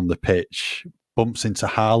walking on the pitch, bumps into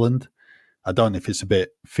Haaland. I don't know if it's a bit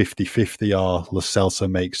 50-50 or Lo Celso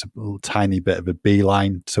makes a tiny bit of a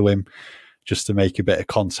beeline to him just to make a bit of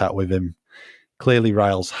contact with him. Clearly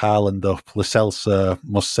riles Haaland up. Lo Celso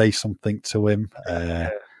must say something to him.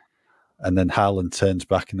 And then Haaland turns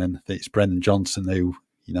back, and then it's Brennan Johnson who,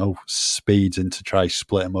 speeds in to try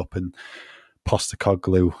split him up, and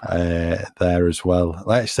Postecoglou there as well.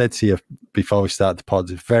 Like I said to you before we start the pod,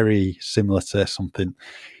 it's very similar to something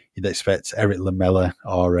you'd expect Eric Lamela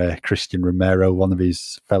or Christian Romero, one of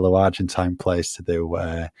his fellow Argentine players, to do.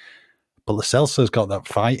 But Lo Celso's got that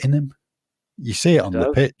fight in him. You see it on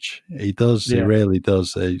the pitch. He does. Yeah. He really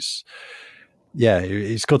does. It's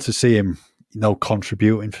good to see him,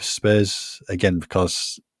 contributing for Spurs again,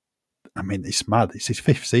 because, it's mad. It's his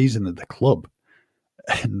 5th season at the club.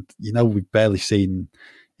 And, we've barely seen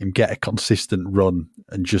him get a consistent run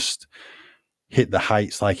and just hit the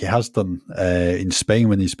heights like he has done in Spain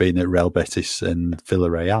when he's been at Real Betis and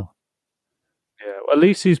Villarreal. Yeah, well, at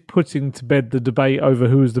least he's putting to bed the debate over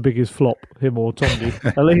who is the biggest flop, him or Tondi.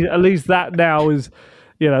 at least that now is,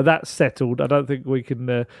 that's settled. I don't think we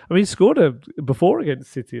can. He scored before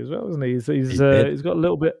against City as well, hasn't he? He's got a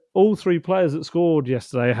little bit. All 3 players that scored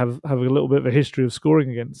yesterday have a little bit of a history of scoring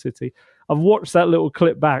against City. I've watched that little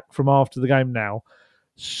clip back from after the game now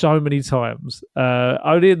so many times.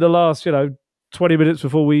 Only in the last, 20 minutes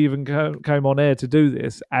before we even came on air to do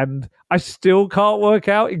this, and I still can't work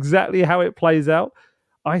out exactly how it plays out.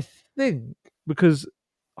 I think because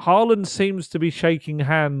Haaland seems to be shaking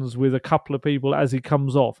hands with a couple of people as he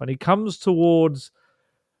comes off, and he comes towards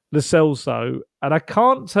Lo Celso, and I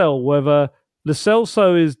can't tell whether Lo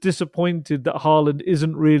Celso is disappointed that Haaland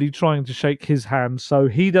isn't really trying to shake his hand, so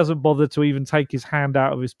he doesn't bother to even take his hand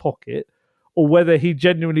out of his pocket, or whether he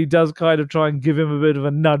genuinely does kind of try and give him a bit of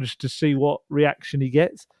a nudge to see what reaction he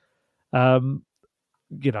gets. You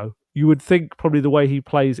would think probably the way he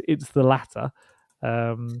plays, it's the latter.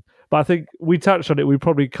 But I think we touched on it. We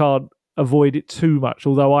probably can't avoid it too much,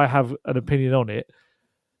 although I have an opinion on it.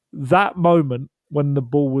 That moment when the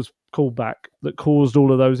ball was called back that caused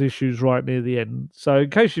all of those issues right near the end. So in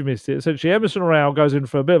case you missed it, essentially Emerson Royale goes in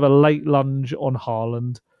for a bit of a late lunge on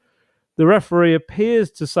Haaland. The referee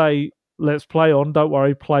appears to say, let's play on, don't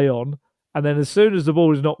worry, play on. And then as soon as the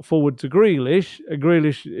ball is knocked forward to Grealish, and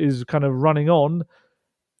Grealish is kind of running on,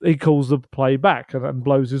 he calls the play back and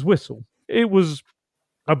blows his whistle. It was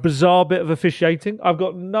a bizarre bit of officiating. I've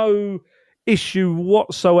got no issue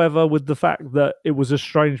whatsoever with the fact that it was a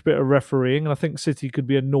strange bit of refereeing, and I think City could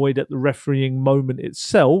be annoyed at the refereeing moment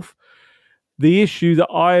itself. The issue that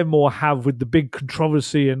I more have with the big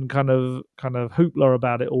controversy and kind of hoopla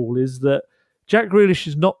about it all is that Jack Grealish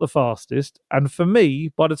is not the fastest, and for me,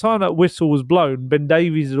 by the time that whistle was blown, Ben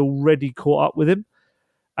Davies had already caught up with him,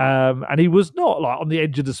 and he was not like on the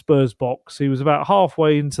edge of the Spurs box. He was about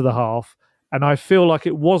halfway into the half, and I feel like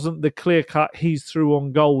it wasn't the clear cut he's through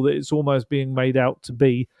on goal that it's almost being made out to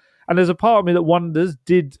be. And there's a part of me that wonders,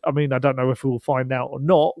 I don't know if we'll find out or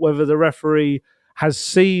not, whether the referee has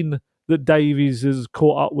seen that Davies has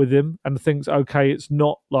caught up with him and thinks, okay, it's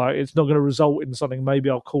not going to result in something. Maybe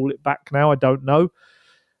I'll call it back now. I don't know.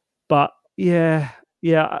 But yeah,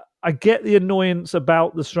 I get the annoyance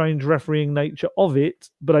about the strange refereeing nature of it,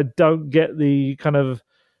 but I don't get the kind of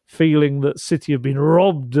feeling that City have been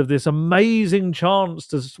robbed of this amazing chance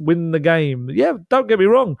to win the game. Yeah, don't get me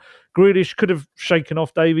wrong. Grealish could have shaken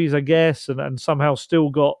off Davies, I guess, and somehow still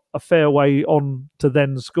got a fair way on to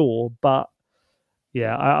then score. But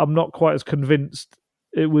yeah, I'm not quite as convinced.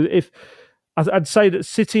 It was I'd say that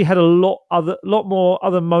City had a lot more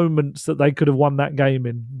other moments that they could have won that game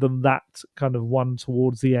in than that kind of one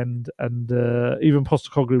towards the end. And even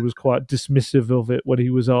Postecoglou was quite dismissive of it when he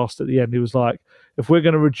was asked at the end. He was like, if we're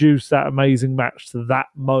going to reduce that amazing match to that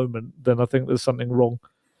moment, then I think there's something wrong.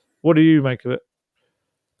 What do you make of it?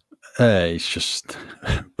 It's just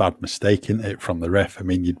a bad mistake, isn't it, from the ref? I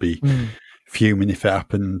mean, you'd be fuming if it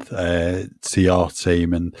happened to your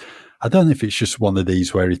team. And I don't know if it's just one of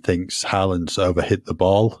these where he thinks Haaland's overhit the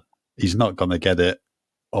ball. He's not going to get it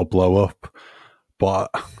or blow up.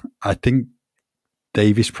 But I think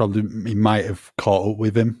Davies he might have caught up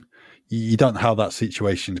with him. You don't know how that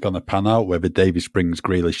situation's going to pan out, whether Davies brings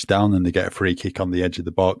Grealish down and they get a free kick on the edge of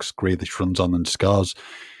the box, Grealish runs on and scores.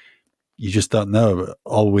 You just don't know.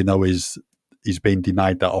 All we know is he's been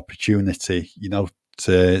denied that opportunity,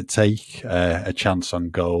 to take a chance on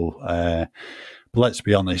goal. But let's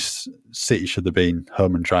be honest, City should have been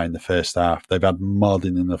home and dry in the first half. They've had more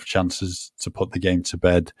than enough chances to put the game to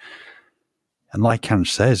bed. And like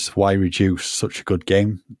Ange says, why reduce such a good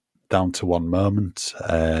game down to one moment?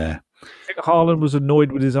 I think Haaland was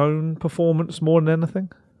annoyed with his own performance more than anything,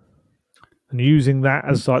 and using that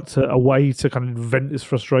as like a way to kind of vent his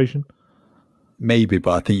frustration. Maybe,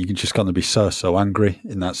 but I think you're just going to be so angry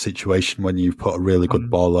in that situation when you put a really good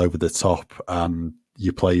ball over the top and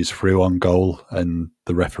your players through on goal, and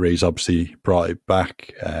the referees obviously brought it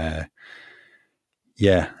back.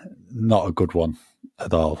 Not a good one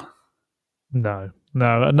at all. No.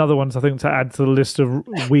 Another one, I think, to add to the list of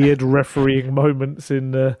weird refereeing moments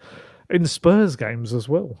in Spurs games as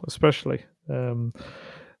well, especially. But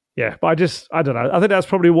I don't know. I think that's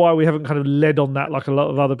probably why we haven't kind of led on that like a lot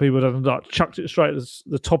of other people have done, like chucked it straight at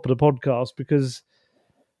the top of the podcast, because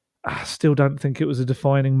I still don't think it was a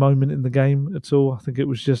defining moment in the game at all. I think it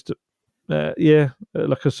was just, like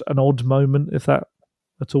an odd moment, if that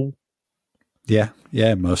at all. Yeah,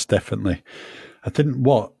 most definitely. I think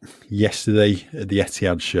what yesterday at the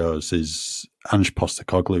Etihad shows is Ange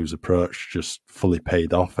Postecoglou's approach just fully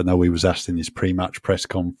paid off. I know he was asked in his pre-match press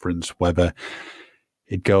conference whether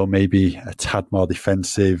he'd go maybe a tad more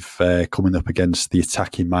defensive, coming up against the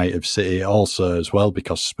attacking might of City also as well,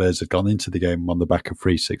 because Spurs had gone into the game on the back of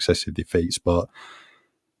 3 successive defeats. But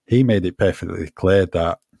he made it perfectly clear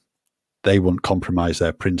that they wouldn't compromise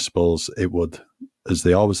their principles. It would, as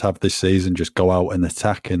they always have this season, just go out and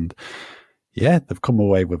attack. And yeah, they've come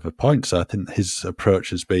away with a point. So I think his approach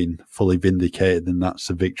has been fully vindicated, and that's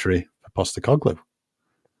a victory for Postecoglou.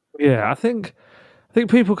 Yeah, I think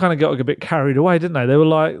people kind of got a bit carried away, didn't they? They were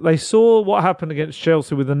like, they saw what happened against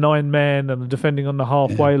Chelsea with the 9 men and the defending on the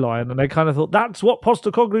halfway line, and they kind of thought, that's what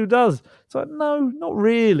Postecoglou does. It's like, no, not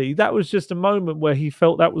really. That was just a moment where he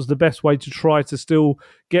felt that was the best way to try to still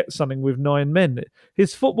get something with 9 men.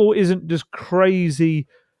 His football isn't just crazy,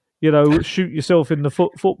 shoot yourself in the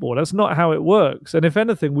football. That's not how it works. And if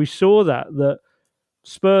anything, we saw that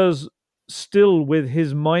Spurs, still with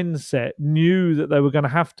his mindset, knew that they were going to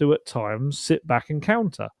have to at times sit back and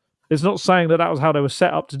counter. It's not saying that was how they were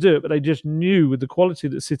set up to do it, but they just knew with the quality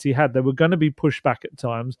that City had, they were going to be pushed back at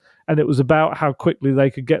times, and it was about how quickly they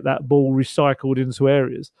could get that ball recycled into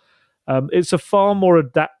areas. It's a far more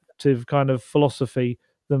adaptive kind of philosophy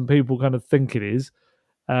than people kind of think it is.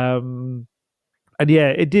 And yeah,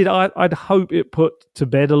 it did. I'd hope it put to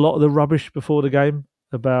bed a lot of the rubbish before the game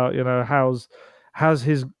about, how's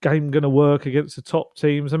his game going to work against the top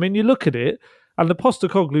teams. I mean, you look at it, and the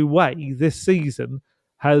Postecoglou way this season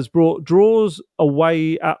has brought draws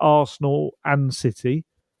away at Arsenal and City.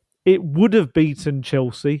 It would have beaten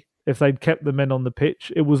Chelsea if they'd kept the men on the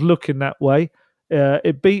pitch. It was looking that way.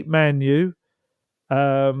 It beat Man U.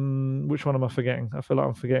 Which one am I forgetting? I feel like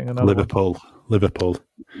I'm forgetting another Liverpool.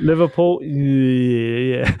 Liverpool,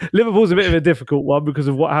 yeah. Liverpool's a bit of a difficult one because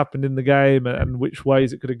of what happened in the game and which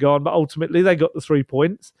ways it could have gone. But ultimately, they got the 3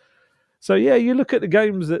 points. So, yeah, you look at the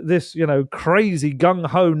games that this, crazy,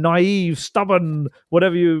 gung-ho, naive, stubborn,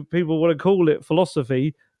 whatever people want to call it,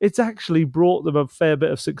 philosophy, it's actually brought them a fair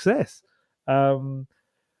bit of success. And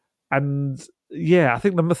yeah, I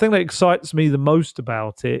think the thing that excites me the most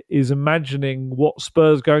about it is imagining what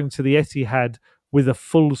Spurs going to the Etihad with a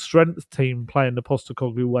full strength team playing the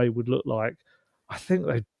Postecoglou way would look like. I think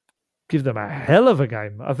they'd give them a hell of a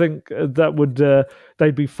game. I think that would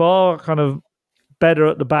they'd be far kind of better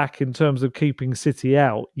at the back in terms of keeping City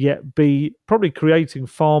out, yet be probably creating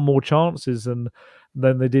far more chances than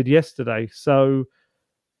they did yesterday. So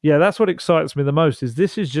yeah, that's what excites me the most.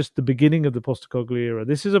 This is just the beginning of the Postecoglou era.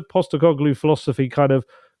 This is a Postecoglou philosophy kind of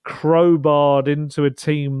crowbarred into a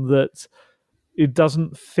team that it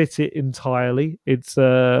doesn't fit it entirely. It's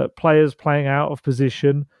players playing out of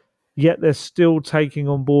position, yet they're still taking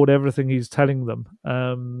on board everything he's telling them.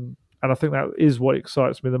 And I think that is what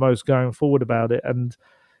excites me the most going forward about it. And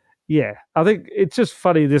yeah, I think it's just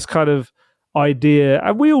funny, this kind of idea,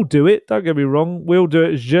 and we all do it, don't get me wrong, we all do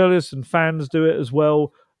it as journalists, and fans do it as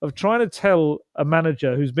well, of trying to tell a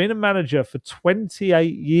manager who's been a manager for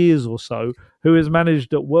 28 years or so, who has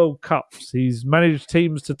managed at World Cups, he's managed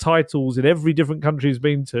teams to titles in every different country he's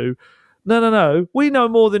been to, no, we know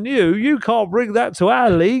more than you can't bring that to our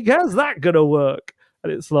league, how's that going to work?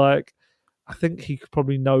 And it's like, I think he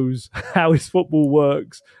probably knows how his football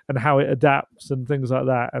works and how it adapts and things like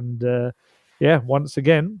that. And once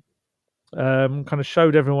again, kind of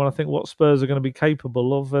showed everyone, I think, what Spurs are going to be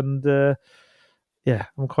capable of. And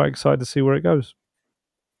I'm quite excited to see where it goes.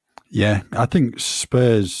 Yeah, I think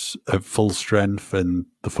Spurs at full strength and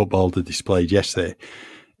the football they displayed yesterday,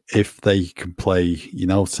 if they can play,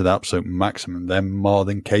 to the absolute maximum, they're more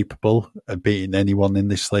than capable of beating anyone in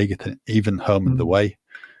this league, even home and away.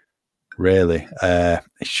 Really,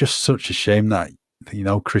 it's just such a shame that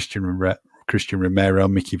Christian Romero,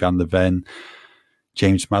 Mickey van der Ven,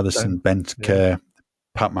 James Maddison, Ben Kerr,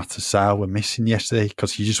 Pat Matasar were missing yesterday,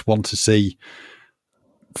 because you just want to see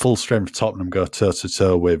full strength Tottenham go toe to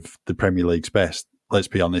toe with the Premier League's best. Let's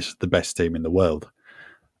be honest, the best team in the world.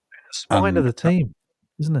 The spine of the team,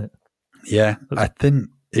 isn't it? Yeah, I think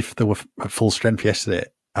if they were at full strength yesterday,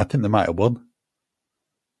 I think they might have won.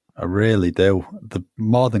 I really do. They're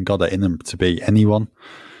more than got it in them to beat anyone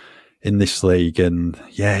in this league. And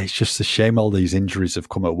yeah, it's just a shame all these injuries have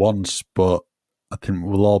come at once. But I think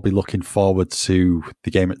we'll all be looking forward to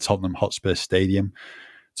the game at Tottenham Hotspur Stadium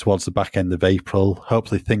towards the back end of April.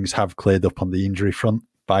 Hopefully things have cleared up on the injury front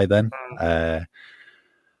by then.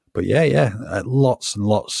 But yeah, lots and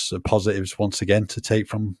lots of positives once again to take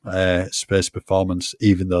from Spurs' performance,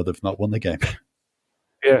 even though they've not won the game.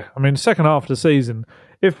 Yeah, I mean, second half of the season,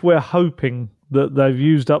 if we're hoping that they've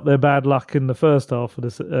used up their bad luck in the first half of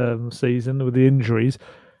the season with the injuries,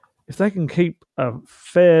 if they can keep a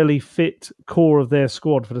fairly fit core of their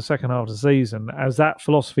squad for the second half of the season, as that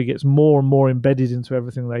philosophy gets more and more embedded into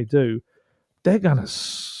everything they do, they're going to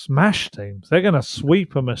smash teams. They're going to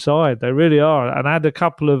sweep them aside. They really are. And add a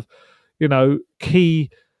couple of,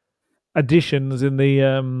 key additions in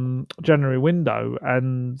the January window.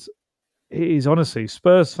 And it is honestly,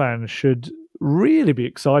 Spurs fans should really be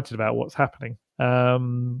excited about what's happening.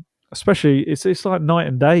 Especially, it's like night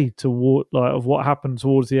and day of what happened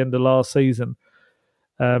towards the end of last season.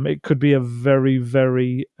 It could be a very,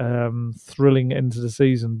 very thrilling end to the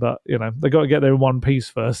season, but they got to get there in one piece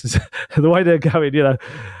first. The way they're going,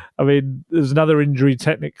 I mean, there's another injury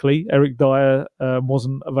technically. Eric Dyer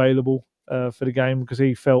wasn't available for the game because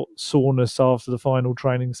he felt soreness after the final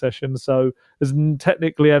training session. So there's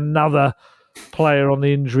technically another player on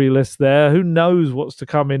the injury list there. Who knows what's to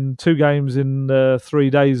come in 2 games in 3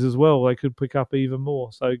 days as well? They could pick up even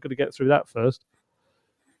more. So you've got to get through that first.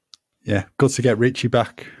 Yeah, good to get Richie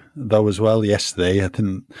back, though, as well, yesterday. I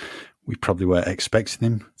think we probably weren't expecting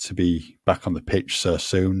him to be back on the pitch so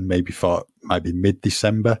soon. Maybe thought it might be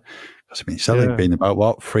mid-December. Because, I mean, it's only been about,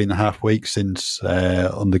 3.5 weeks since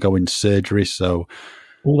undergoing surgery. So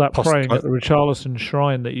all that praying at the Richarlison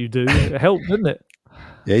shrine that you do, it helped, didn't it?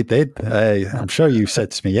 Yeah, he did. I'm sure you said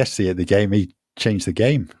to me yesterday at the game, he changed the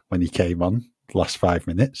game when he came on the last 5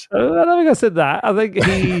 minutes. I don't think I said that. I think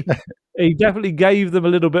he definitely gave them a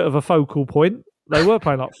little bit of a focal point. They were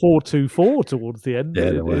playing like 4-2-4 towards the end.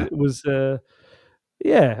 Yeah, they were. It was, I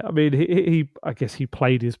mean, he I guess he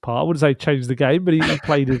played his part. I wouldn't say changed the game, but he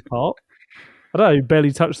played his part. I don't know, he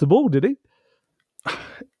barely touched the ball, did he?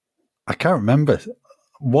 I can't remember.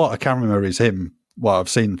 What I can't remember is him. What I've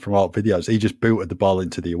seen from all videos, he just booted the ball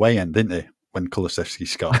into the away end, didn't he, when Kulusevski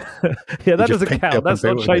scored? Yeah, that doesn't count. That's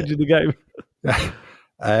not changing the game.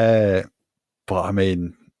 But, I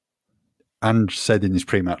mean, Ange said in his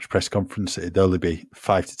pre-match press conference it'd only be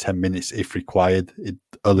 5 to 10 minutes if required. It'd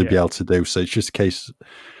only be able to do. So it's just a case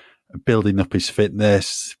of building up his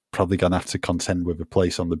fitness, probably going to have to contend with a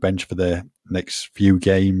place on the bench for the next few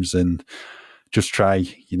games and just try,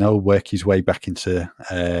 work his way back into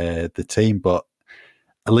the team. But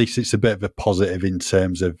at least it's a bit of a positive in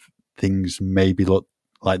terms of things maybe look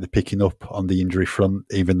like they're picking up on the injury front,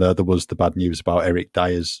 even though there was the bad news about Eric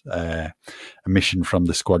Dyer's omission from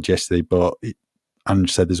the squad yesterday. But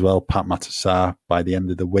Ange said as well, Pat Matasar by the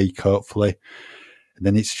end of the week, hopefully. And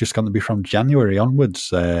then it's just going to be from January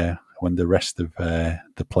onwards when the rest of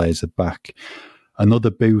the players are back.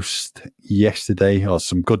 Another boost yesterday, or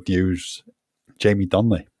some good news, Jamie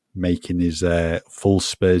Donnelly making his full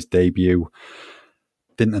Spurs debut.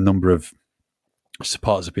 Didn't a number of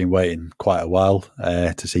supporters have been waiting quite a while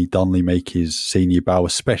to see Donnelly make his senior bow,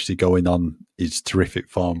 especially going on his terrific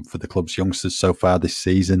form for the club's youngsters so far this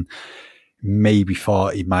season. Maybe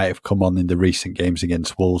thought he might have come on in the recent games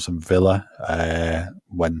against Wolves and Villa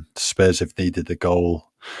when Spurs have needed a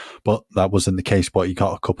goal. But that wasn't the case, but he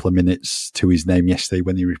got a couple of minutes to his name yesterday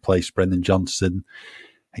when he replaced Brendan Johnson.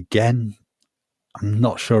 Again, I'm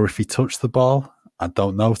not sure if he touched the ball. I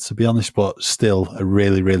don't know, to be honest, but still a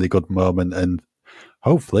really, really good moment and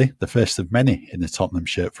hopefully the first of many in the Tottenham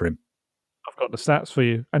shirt for him. I've got the stats for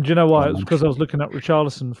you. And do you know why? It was because I was looking up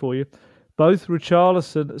Richarlison for you. Both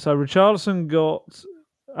Richarlison got,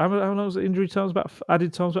 how long was the injury times?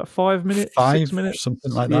 Added times about 5 minutes? 6 minutes?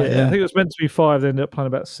 Something like that, yeah. I think it was meant to be 5, they ended up playing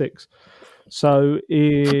about 6. So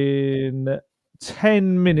in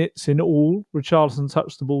 10 minutes in all, Richarlison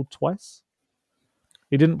touched the ball twice.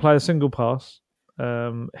 He didn't play a single pass.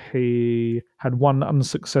 He had one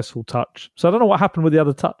unsuccessful touch. So I don't know what happened with the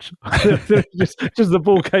other touch. just the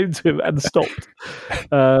ball came to him and stopped.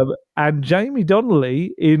 And Jamie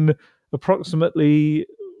Donnelly, in approximately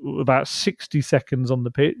about 60 seconds on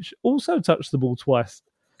the pitch, also touched the ball twice.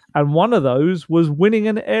 And one of those was winning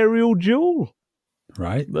an aerial duel.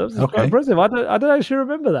 Right. That was quite impressive. I don't actually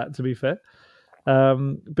remember that, to be fair.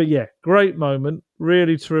 But yeah, great moment,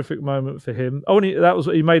 really terrific moment for him. That was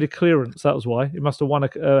he made a clearance. That was why he must have won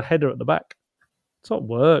a header at the back. Top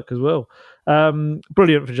work as well.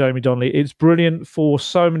 Brilliant for Jamie Donnelly. It's brilliant for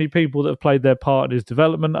so many people that have played their part in his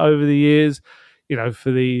development over the years. You know, at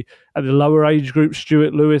the lower age group,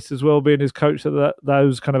 Stuart Lewis as well being his coach at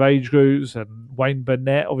those kind of age groups, and Wayne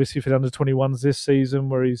Burnett obviously for the under-21s this season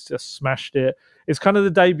where he's just smashed it. It's kind of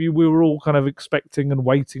the debut we were all kind of expecting and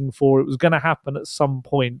waiting for. It was going to happen at some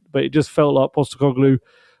point, but it just felt like Postecoglou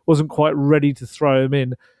wasn't quite ready to throw him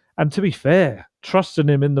in. And to be fair, trusting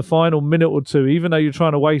him in the final minute or two, even though you're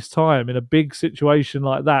trying to waste time in a big situation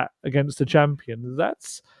like that against the champions,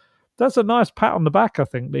 that's a nice pat on the back, I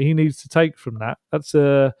think, that he needs to take from that.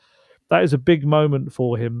 That is a big moment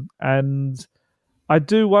for him. And I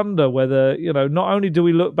do wonder whether, not only do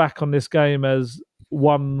we look back on this game as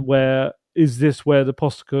one where is this where the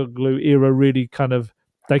Postecoglou era really kind of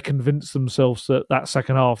they convince themselves that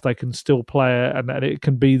second half they can still play it and it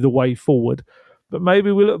can be the way forward. But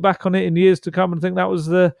maybe we look back on it in years to come and think that was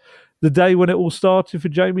the day when it all started for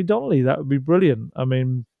Jamie Donnelly. That would be brilliant. I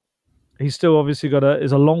mean, he's still obviously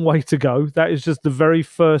is a long way to go. That is just the very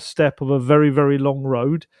first step of a very, very long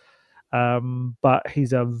road. But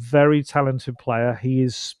he's a very talented player. He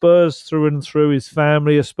is Spurs through and through. His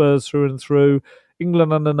family are Spurs through and through.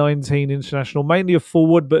 England under-19 international, mainly a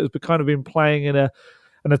forward, but has kind of been playing in an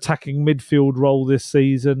attacking midfield role this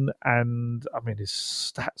season. And, I mean, his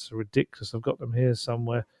stats are ridiculous. I've got them here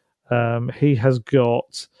somewhere. He has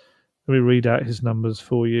got... Let me read out his numbers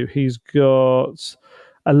for you. He's got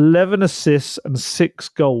 11 assists and 6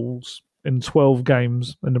 goals in 12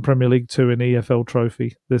 games in the Premier League 2 in EFL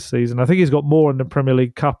Trophy this season. I think he's got more in the Premier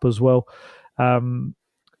League Cup as well.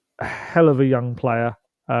 Hell of a young player.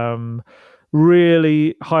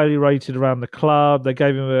 Really highly rated around the club. They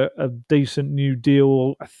gave him a decent new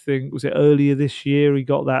deal. I think, was it earlier this year? He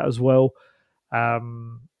got that as well. That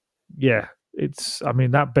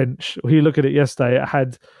bench, you look at it yesterday, it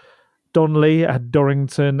had Donnelly, it had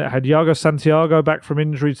Dorrington, it had Iago Santiago back from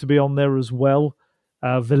injury to be on there as well.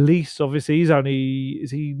 Velise, obviously,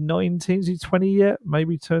 is he 19? Is he 20 yet?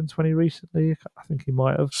 Maybe turned 20 recently. I think he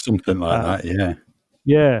might have. Something like that, yeah.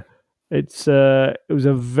 Yeah. It was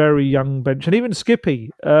a very young bench. And even Skippy,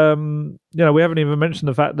 we haven't even mentioned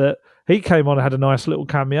the fact that he came on and had a nice little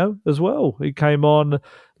cameo as well. He came on,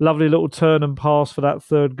 lovely little turn and pass for that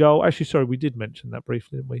third goal. Actually, sorry, we did mention that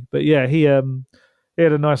briefly, didn't we? But yeah, he had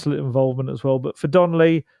a nice little involvement as well. But for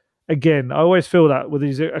Donnelly, again, I always feel that with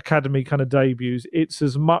these academy kind of debuts, it's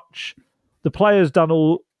as much the players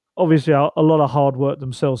done obviously a lot of hard work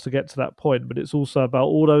themselves to get to that point, but it's also about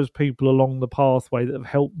all those people along the pathway that have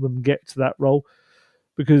helped them get to that role,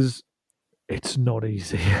 because it's not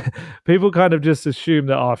easy. People kind of just assume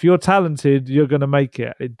that if you're talented, you're going to make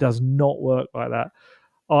it. It does not work like that.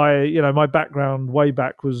 My background way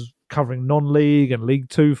back was covering non-league and League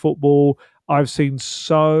Two football. I've seen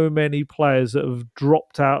so many players that have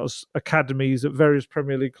dropped out of academies at various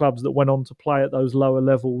Premier League clubs that went on to play at those lower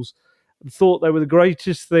levels and thought they were the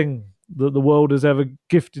greatest thing that the world has ever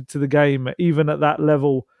gifted to the game, even at that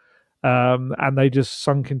level. And they just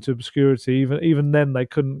sunk into obscurity. Even then, they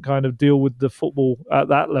couldn't kind of deal with the football at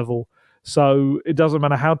that level. So it doesn't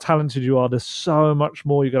matter how talented you are. There's so much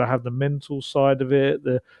more. You've got to have the mental side of it,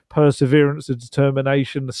 the perseverance, the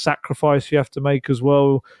determination, the sacrifice you have to make as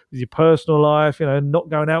well with your personal life, not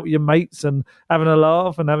going out with your mates and having a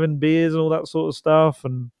laugh and having beers and all that sort of stuff.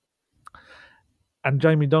 And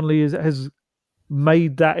Jamie Donnelly has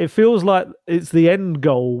made that. It feels like it's the end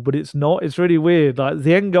goal, but it's not. It's really weird. Like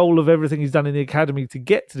the end goal of everything he's done in the academy to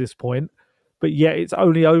get to this point, but yet it's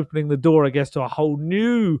only opening the door, I guess, to a whole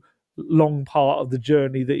new long part of the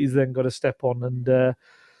journey that he's then got to step on. And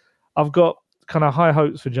I've got kind of high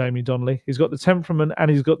hopes for Jamie Donnelly. He's got the temperament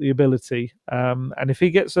and he's got the ability. And if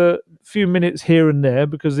he gets a few minutes here and there,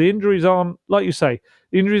 because the injuries aren't, like you say,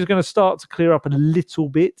 the injuries are going to start to clear up a little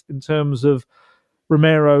bit in terms of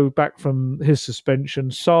Romero back from his suspension,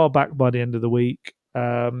 Sarr back by the end of the week.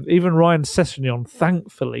 Even Ryan Sessegnon,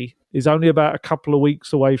 thankfully, is only about a couple of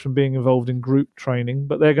weeks away from being involved in group training,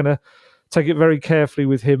 but they're going to take it very carefully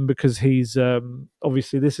with him because he's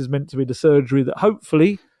obviously this is meant to be the surgery that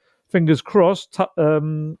hopefully, fingers crossed,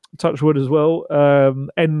 touch wood as well,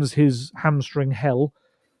 ends his hamstring hell.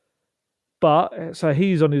 But so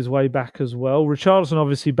he's on his way back as well. Richarlison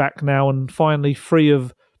obviously back now and finally free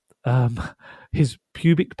of his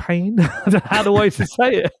pubic pain. I don't know how do I say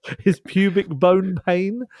it? His pubic bone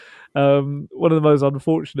pain. One of the most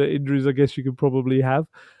unfortunate injuries I guess you could probably have.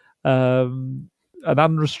 An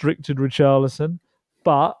unrestricted Richarlison.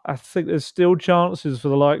 But I think there's still chances for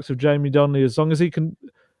the likes of Jamie Donnelly, as long as he can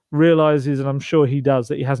realises, and I'm sure he does,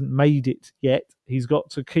 that he hasn't made it yet. He's got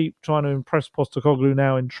to keep trying to impress Postecoglou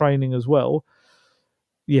now in training as well.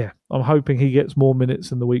 Yeah, I'm hoping he gets more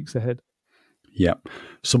minutes in the weeks ahead. Yeah.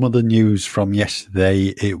 Some of the news from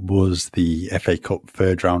yesterday, it was the FA Cup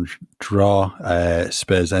third round draw.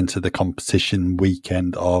 Spurs enter the competition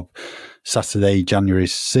weekend of Saturday, January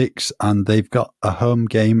 6th, and they've got a home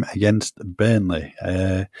game against Burnley.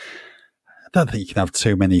 I don't think you can have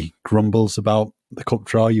too many grumbles about the cup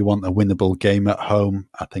draw. You want a winnable game at home.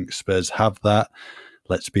 I think Spurs have that.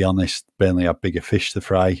 Let's be honest, Burnley have bigger fish to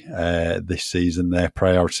fry this season. Their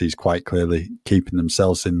priority is quite clearly keeping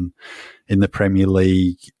themselves in the Premier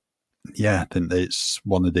League. Yeah, I think it's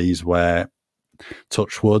one of these where,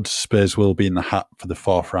 touch wood, Spurs will be in the hat for the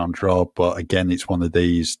fourth round draw. But again, it's one of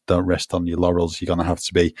these, don't rest on your laurels. You're going to have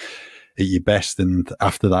to be at your best. And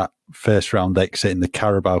after that first round exit in the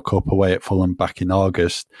Carabao Cup away at Fulham back in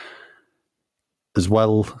August, as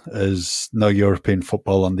well as no European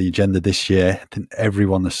football on the agenda this year, I think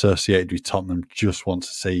everyone associated with Tottenham just wants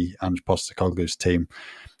to see Ange Postecoglou's team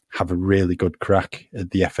have a really good crack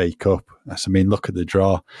at the FA Cup. I mean, look at the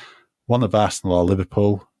draw. One of Arsenal or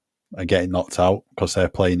Liverpool are getting knocked out because they're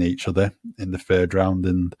playing each other in the third round,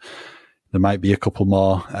 and there might be a couple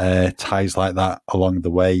more ties like that along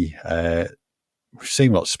the way. We've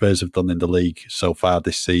seen what Spurs have done in the league so far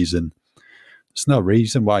this season. There's no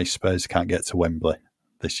reason why Spurs can't get to Wembley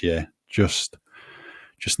this year. Just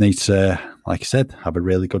need to, like I said, have a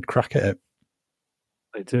really good crack at it.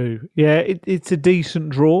 They do. Yeah, it's a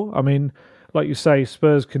decent draw. I mean, like you say,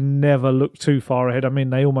 Spurs can never look too far ahead. I mean,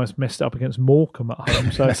 they almost messed it up against Morecambe at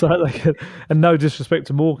home. So it's like they can, and no disrespect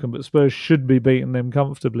to Morecambe, but Spurs should be beating them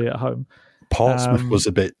comfortably at home. Portsmouth was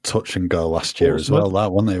a bit touch and go last year as well.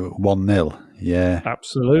 That wasn't it? 1-0. Yeah,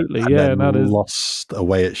 absolutely. And then lost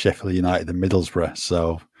away at Sheffield United and Middlesbrough.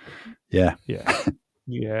 So, yeah.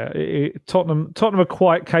 Tottenham are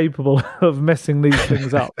quite capable of messing these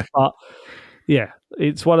things up. But yeah,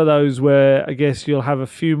 it's one of those where I guess you'll have a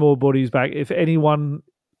few more bodies back. If anyone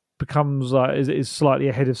becomes is slightly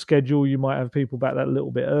ahead of schedule, you might have people back that a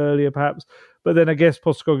little bit earlier, perhaps. But then I guess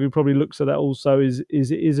Postecoglou probably looks at that also is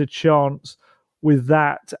a chance. With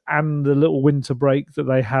that and the little winter break that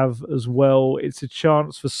they have as well, it's a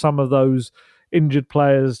chance for some of those injured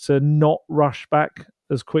players to not rush back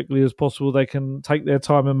as quickly as possible. They can take their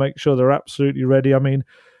time and make sure they're absolutely ready. I mean,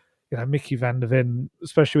 Mickey van der Ven,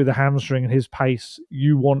 especially with the hamstring and his pace,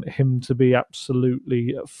 you want him to be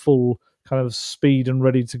absolutely full kind of speed and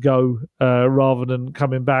ready to go rather than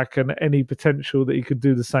coming back and any potential that he could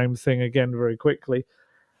do the same thing again very quickly.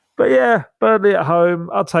 But yeah, Burnley at home,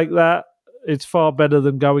 I'll take that. It's far better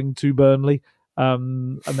than going to Burnley.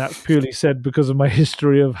 And that's purely said because of my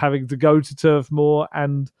history of having to go to Turf Moor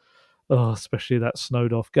and especially that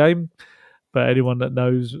snowed off game. But anyone that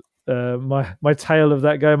knows my tale of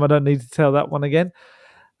that game, I don't need to tell that one again.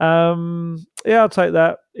 I'll take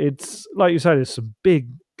that. It's like you say, there's some big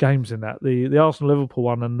games in that. The Arsenal-Liverpool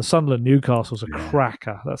one and the Sunderland-Newcastle's a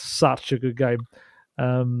cracker. That's such a good game.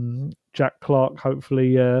 Jack Clark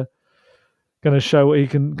hopefully going to show what he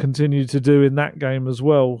can continue to do in that game as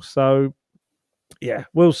well. So, yeah,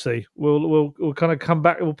 we'll see. We'll kind of come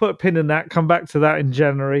back. We'll put a pin in that. Come back to that in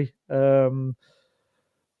January.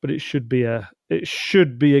 But it should be a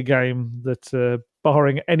game that,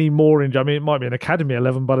 barring any more injury, I mean, it might be an academy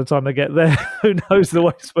 11 by the time they get there. Who knows the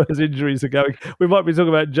way Spurs injuries are going? We might be talking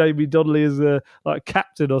about Jamie Donnelly as a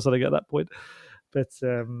captain or something at that point. But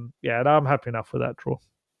I'm happy enough with that draw.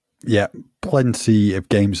 Yeah, plenty of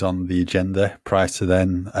games on the agenda prior to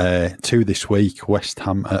then. 2 this week, West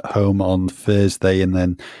Ham at home on Thursday, and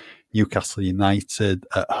then Newcastle United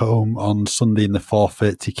at home on Sunday in the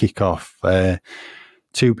 4:30 kickoff.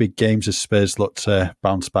 2 big games as Spurs look to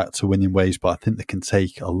bounce back to winning ways, but I think they can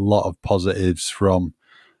take a lot of positives from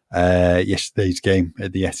yesterday's game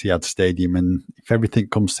at the Etihad Stadium. And if everything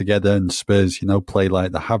comes together and Spurs, play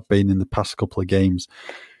like they have been in the past couple of games,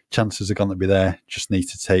 chances are going to be there. Just need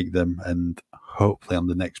to take them. And hopefully on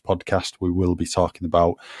the next podcast, we will be talking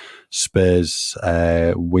about Spurs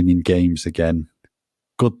winning games again.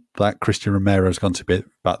 Good that Christian Romero's gone to be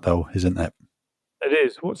back though, isn't it? It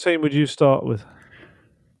is. What team would you start with?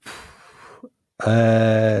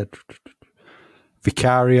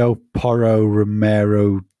 Vicario, Porro,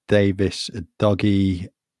 Romero, Davis, Doggy.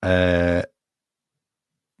 I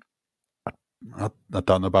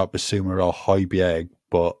don't know about Basuma or Højbjerg,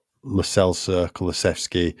 but Lo Celso,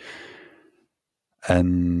 Kulusevski,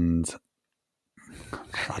 and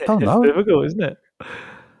I don't know. It's difficult, isn't it?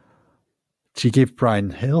 Do you give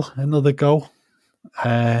Brian Hill another go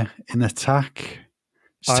in attack?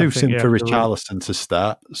 It's too soon for Richarlison to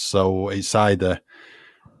start, so it's either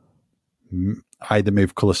move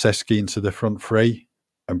Kulusevski into the front three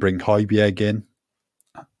and bring Højbjerg in.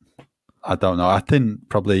 I don't know. I think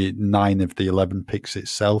probably 9 of the 11 picks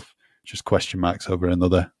itself, just question marks over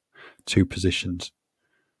another 2 positions.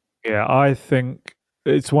 Yeah, I think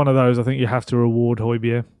it's one of those. I think you have to reward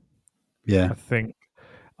Højbjerg. Yeah,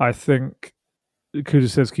 I think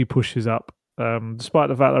Kulusevski pushes up, despite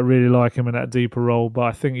the fact I really like him in that deeper role. But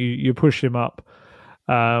I think you push him up,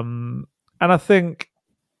 and I think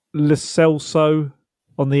Lo Celso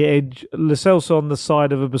on the edge, Lo Celso on the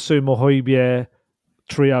side of a Basuma Højbjerg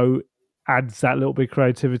trio adds that little bit of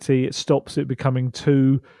creativity. It stops it becoming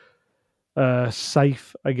too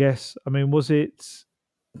safe, I guess. I mean,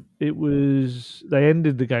 it was they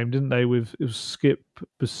ended the game, didn't they, with it was Skip,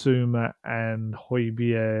 Basuma and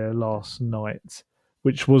Højbjerg last night,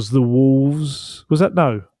 which was the Wolves. Was that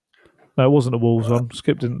no, it wasn't the Wolves one.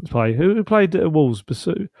 Skip didn't play. Who played at Wolves?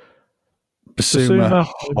 Basuma,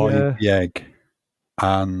 Højbjerg,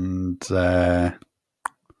 and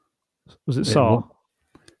was it Sarr?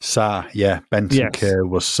 Sarr, yeah. Benton Kerr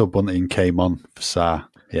was sub-bunting and came on for Sarr.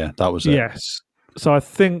 Yeah, that was it. Yes. So I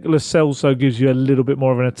think Lo Celso gives you a little bit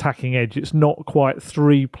more of an attacking edge. It's not quite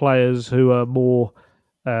 3 players who are more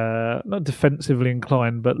not defensively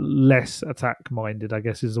inclined, but less attack-minded, I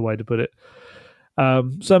guess is the way to put it.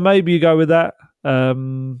 So maybe you go with that. Yeah,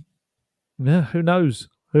 who knows?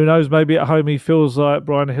 Who knows? Maybe at home he feels like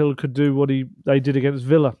Brian Hill could do what they did against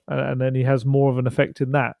Villa, and then he has more of an effect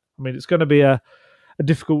in that. I mean, it's going to be a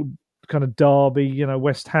difficult kind of derby.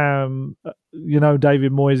 West Ham.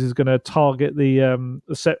 David Moyes is going to target the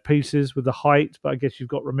set pieces with the height, but I guess you've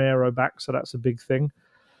got Romero back, so that's a big thing.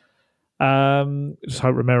 Just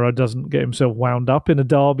hope Romero doesn't get himself wound up in a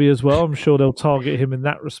derby as well. I'm sure they'll target him in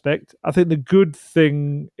that respect. I think the good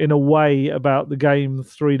thing, in a way, about the game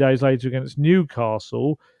 3 days later against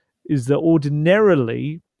Newcastle is that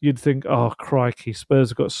ordinarily you'd think, oh, crikey, Spurs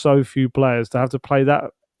have got so few players to have to play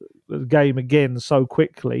that game again so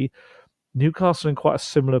quickly. Newcastle in quite a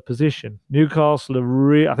similar position. Newcastle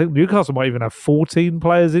I think Newcastle might even have 14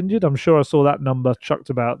 players injured. I'm sure I saw that number chucked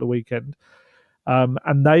about the weekend.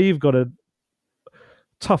 And they've got a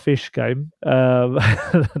toughish game. No,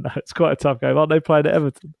 it's quite a tough game. Aren't they playing at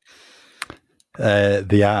Everton?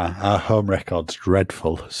 They are. Our home record's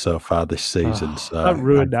dreadful so far this season. So that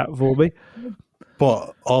ruined that for me.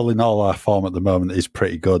 But all in all, our form at the moment is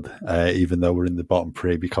pretty good, even though we're in the bottom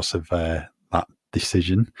 3 because of that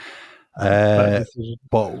decision. But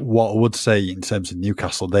what I would say in terms of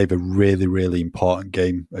Newcastle, they have a really, really important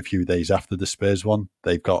game a few days after the Spurs one.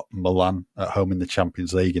 They've got Milan at home in the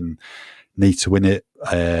Champions League and need to win it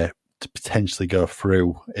to potentially go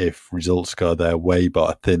through if results go their way. But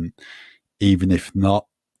I think even if not,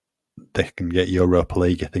 they can get Europa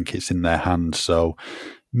League. I think it's in their hands. So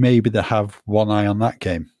maybe they have one eye on that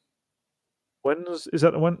game. Is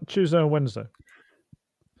that Tuesday or Wednesday?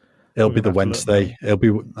 It'll be the Wednesday. It'll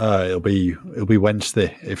be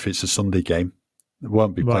Wednesday if it's a Sunday game. It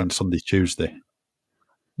won't be playing Sunday, Tuesday.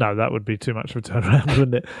 No, that would be too much of a turnaround,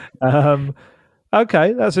 wouldn't it?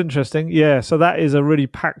 Okay, that's interesting. Yeah, so that is a really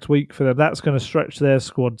packed week for them. That's going to stretch their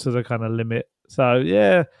squad to the kind of limit. So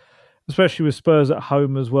yeah, especially with Spurs at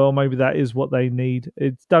home as well. Maybe that is what they need.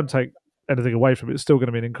 Don't take anything away from it. It's still going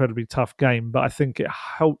to be an incredibly tough game, but I think it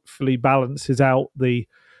hopefully balances out the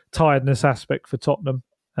tiredness aspect for Tottenham.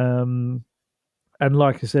 And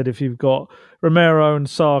like I said, if you've got Romero and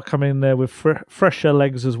Sarr coming in there with fresher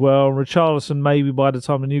legs as well, and Richarlison maybe by the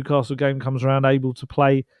time the Newcastle game comes around able to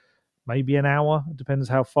play maybe an hour. It depends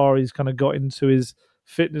how far he's kind of got into his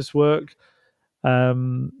fitness work.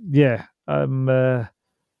 I'm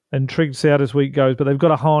intrigued to see how this week goes, but they've got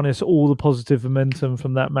to harness all the positive momentum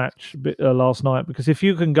from that match last night, because if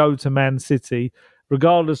you can go to Man City,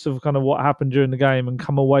 regardless of kind of what happened during the game, and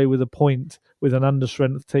come away with a point with an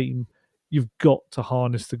understrength team, you've got to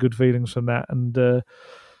harness the good feelings from that. And I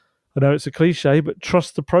know it's a cliche, but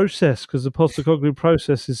trust the process, because the Postecoglou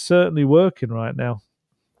process is certainly working right now.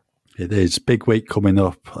 It is. Big week coming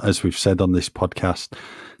up, as we've said on this podcast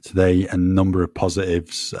today, a number of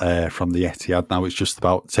positives from the Etihad. Now it's just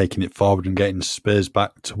about taking it forward and getting Spurs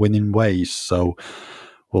back to winning ways. So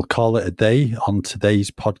we'll call it a day on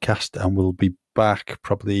today's podcast, and we'll be back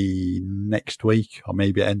probably next week or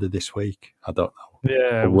maybe at the end of this week. I don't know.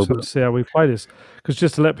 Yeah, we'll sort of see how we play this. Because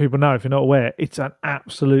just to let people know, if you're not aware, it's an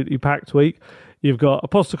absolutely packed week. You've got a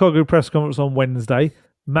Postecoglou press conference on Wednesday,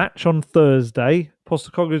 match on Thursday.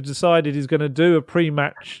 Postecoglou decided he's going to do a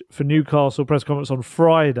pre-match for Newcastle press conference on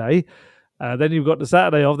Friday. Then you've got the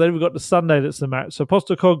Saturday off. Then we've got the Sunday that's the match. So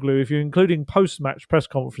Postecoglou, if you're including post-match press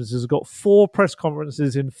conferences, has got 4 press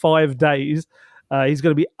conferences in 5 days. He's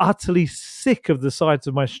going to be utterly sick of the sight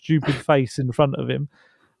of my stupid face in front of him.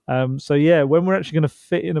 So yeah, when we're actually going to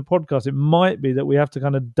fit in a podcast, it might be that we have to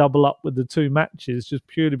kind of double up with the 2 matches, just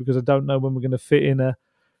purely because I don't know when we're going to fit in a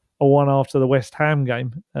one after the West Ham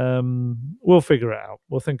game. We'll figure it out.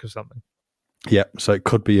 We'll think of something. Yeah, so it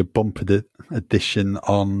could be a bumper edition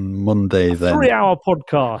on Monday then. 3-hour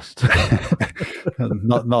podcast.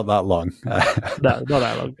 not that long. No, not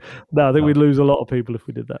that long. No, I think we'd lose a lot of people if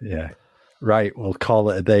we did that. Yeah. Right, we'll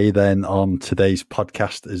call it a day then on today's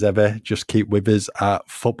podcast. As ever, just keep with us at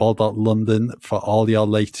football.london for all your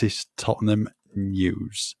latest Tottenham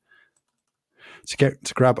news. To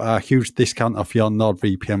grab a huge discount off your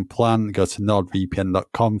NordVPN plan, go to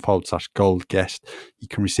nordvpn.com/goldguest. You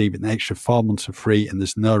can receive an extra 4 months for free, and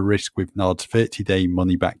there's no risk with Nord's 30-day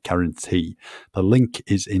money-back guarantee. The link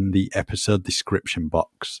is in the episode description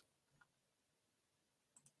box.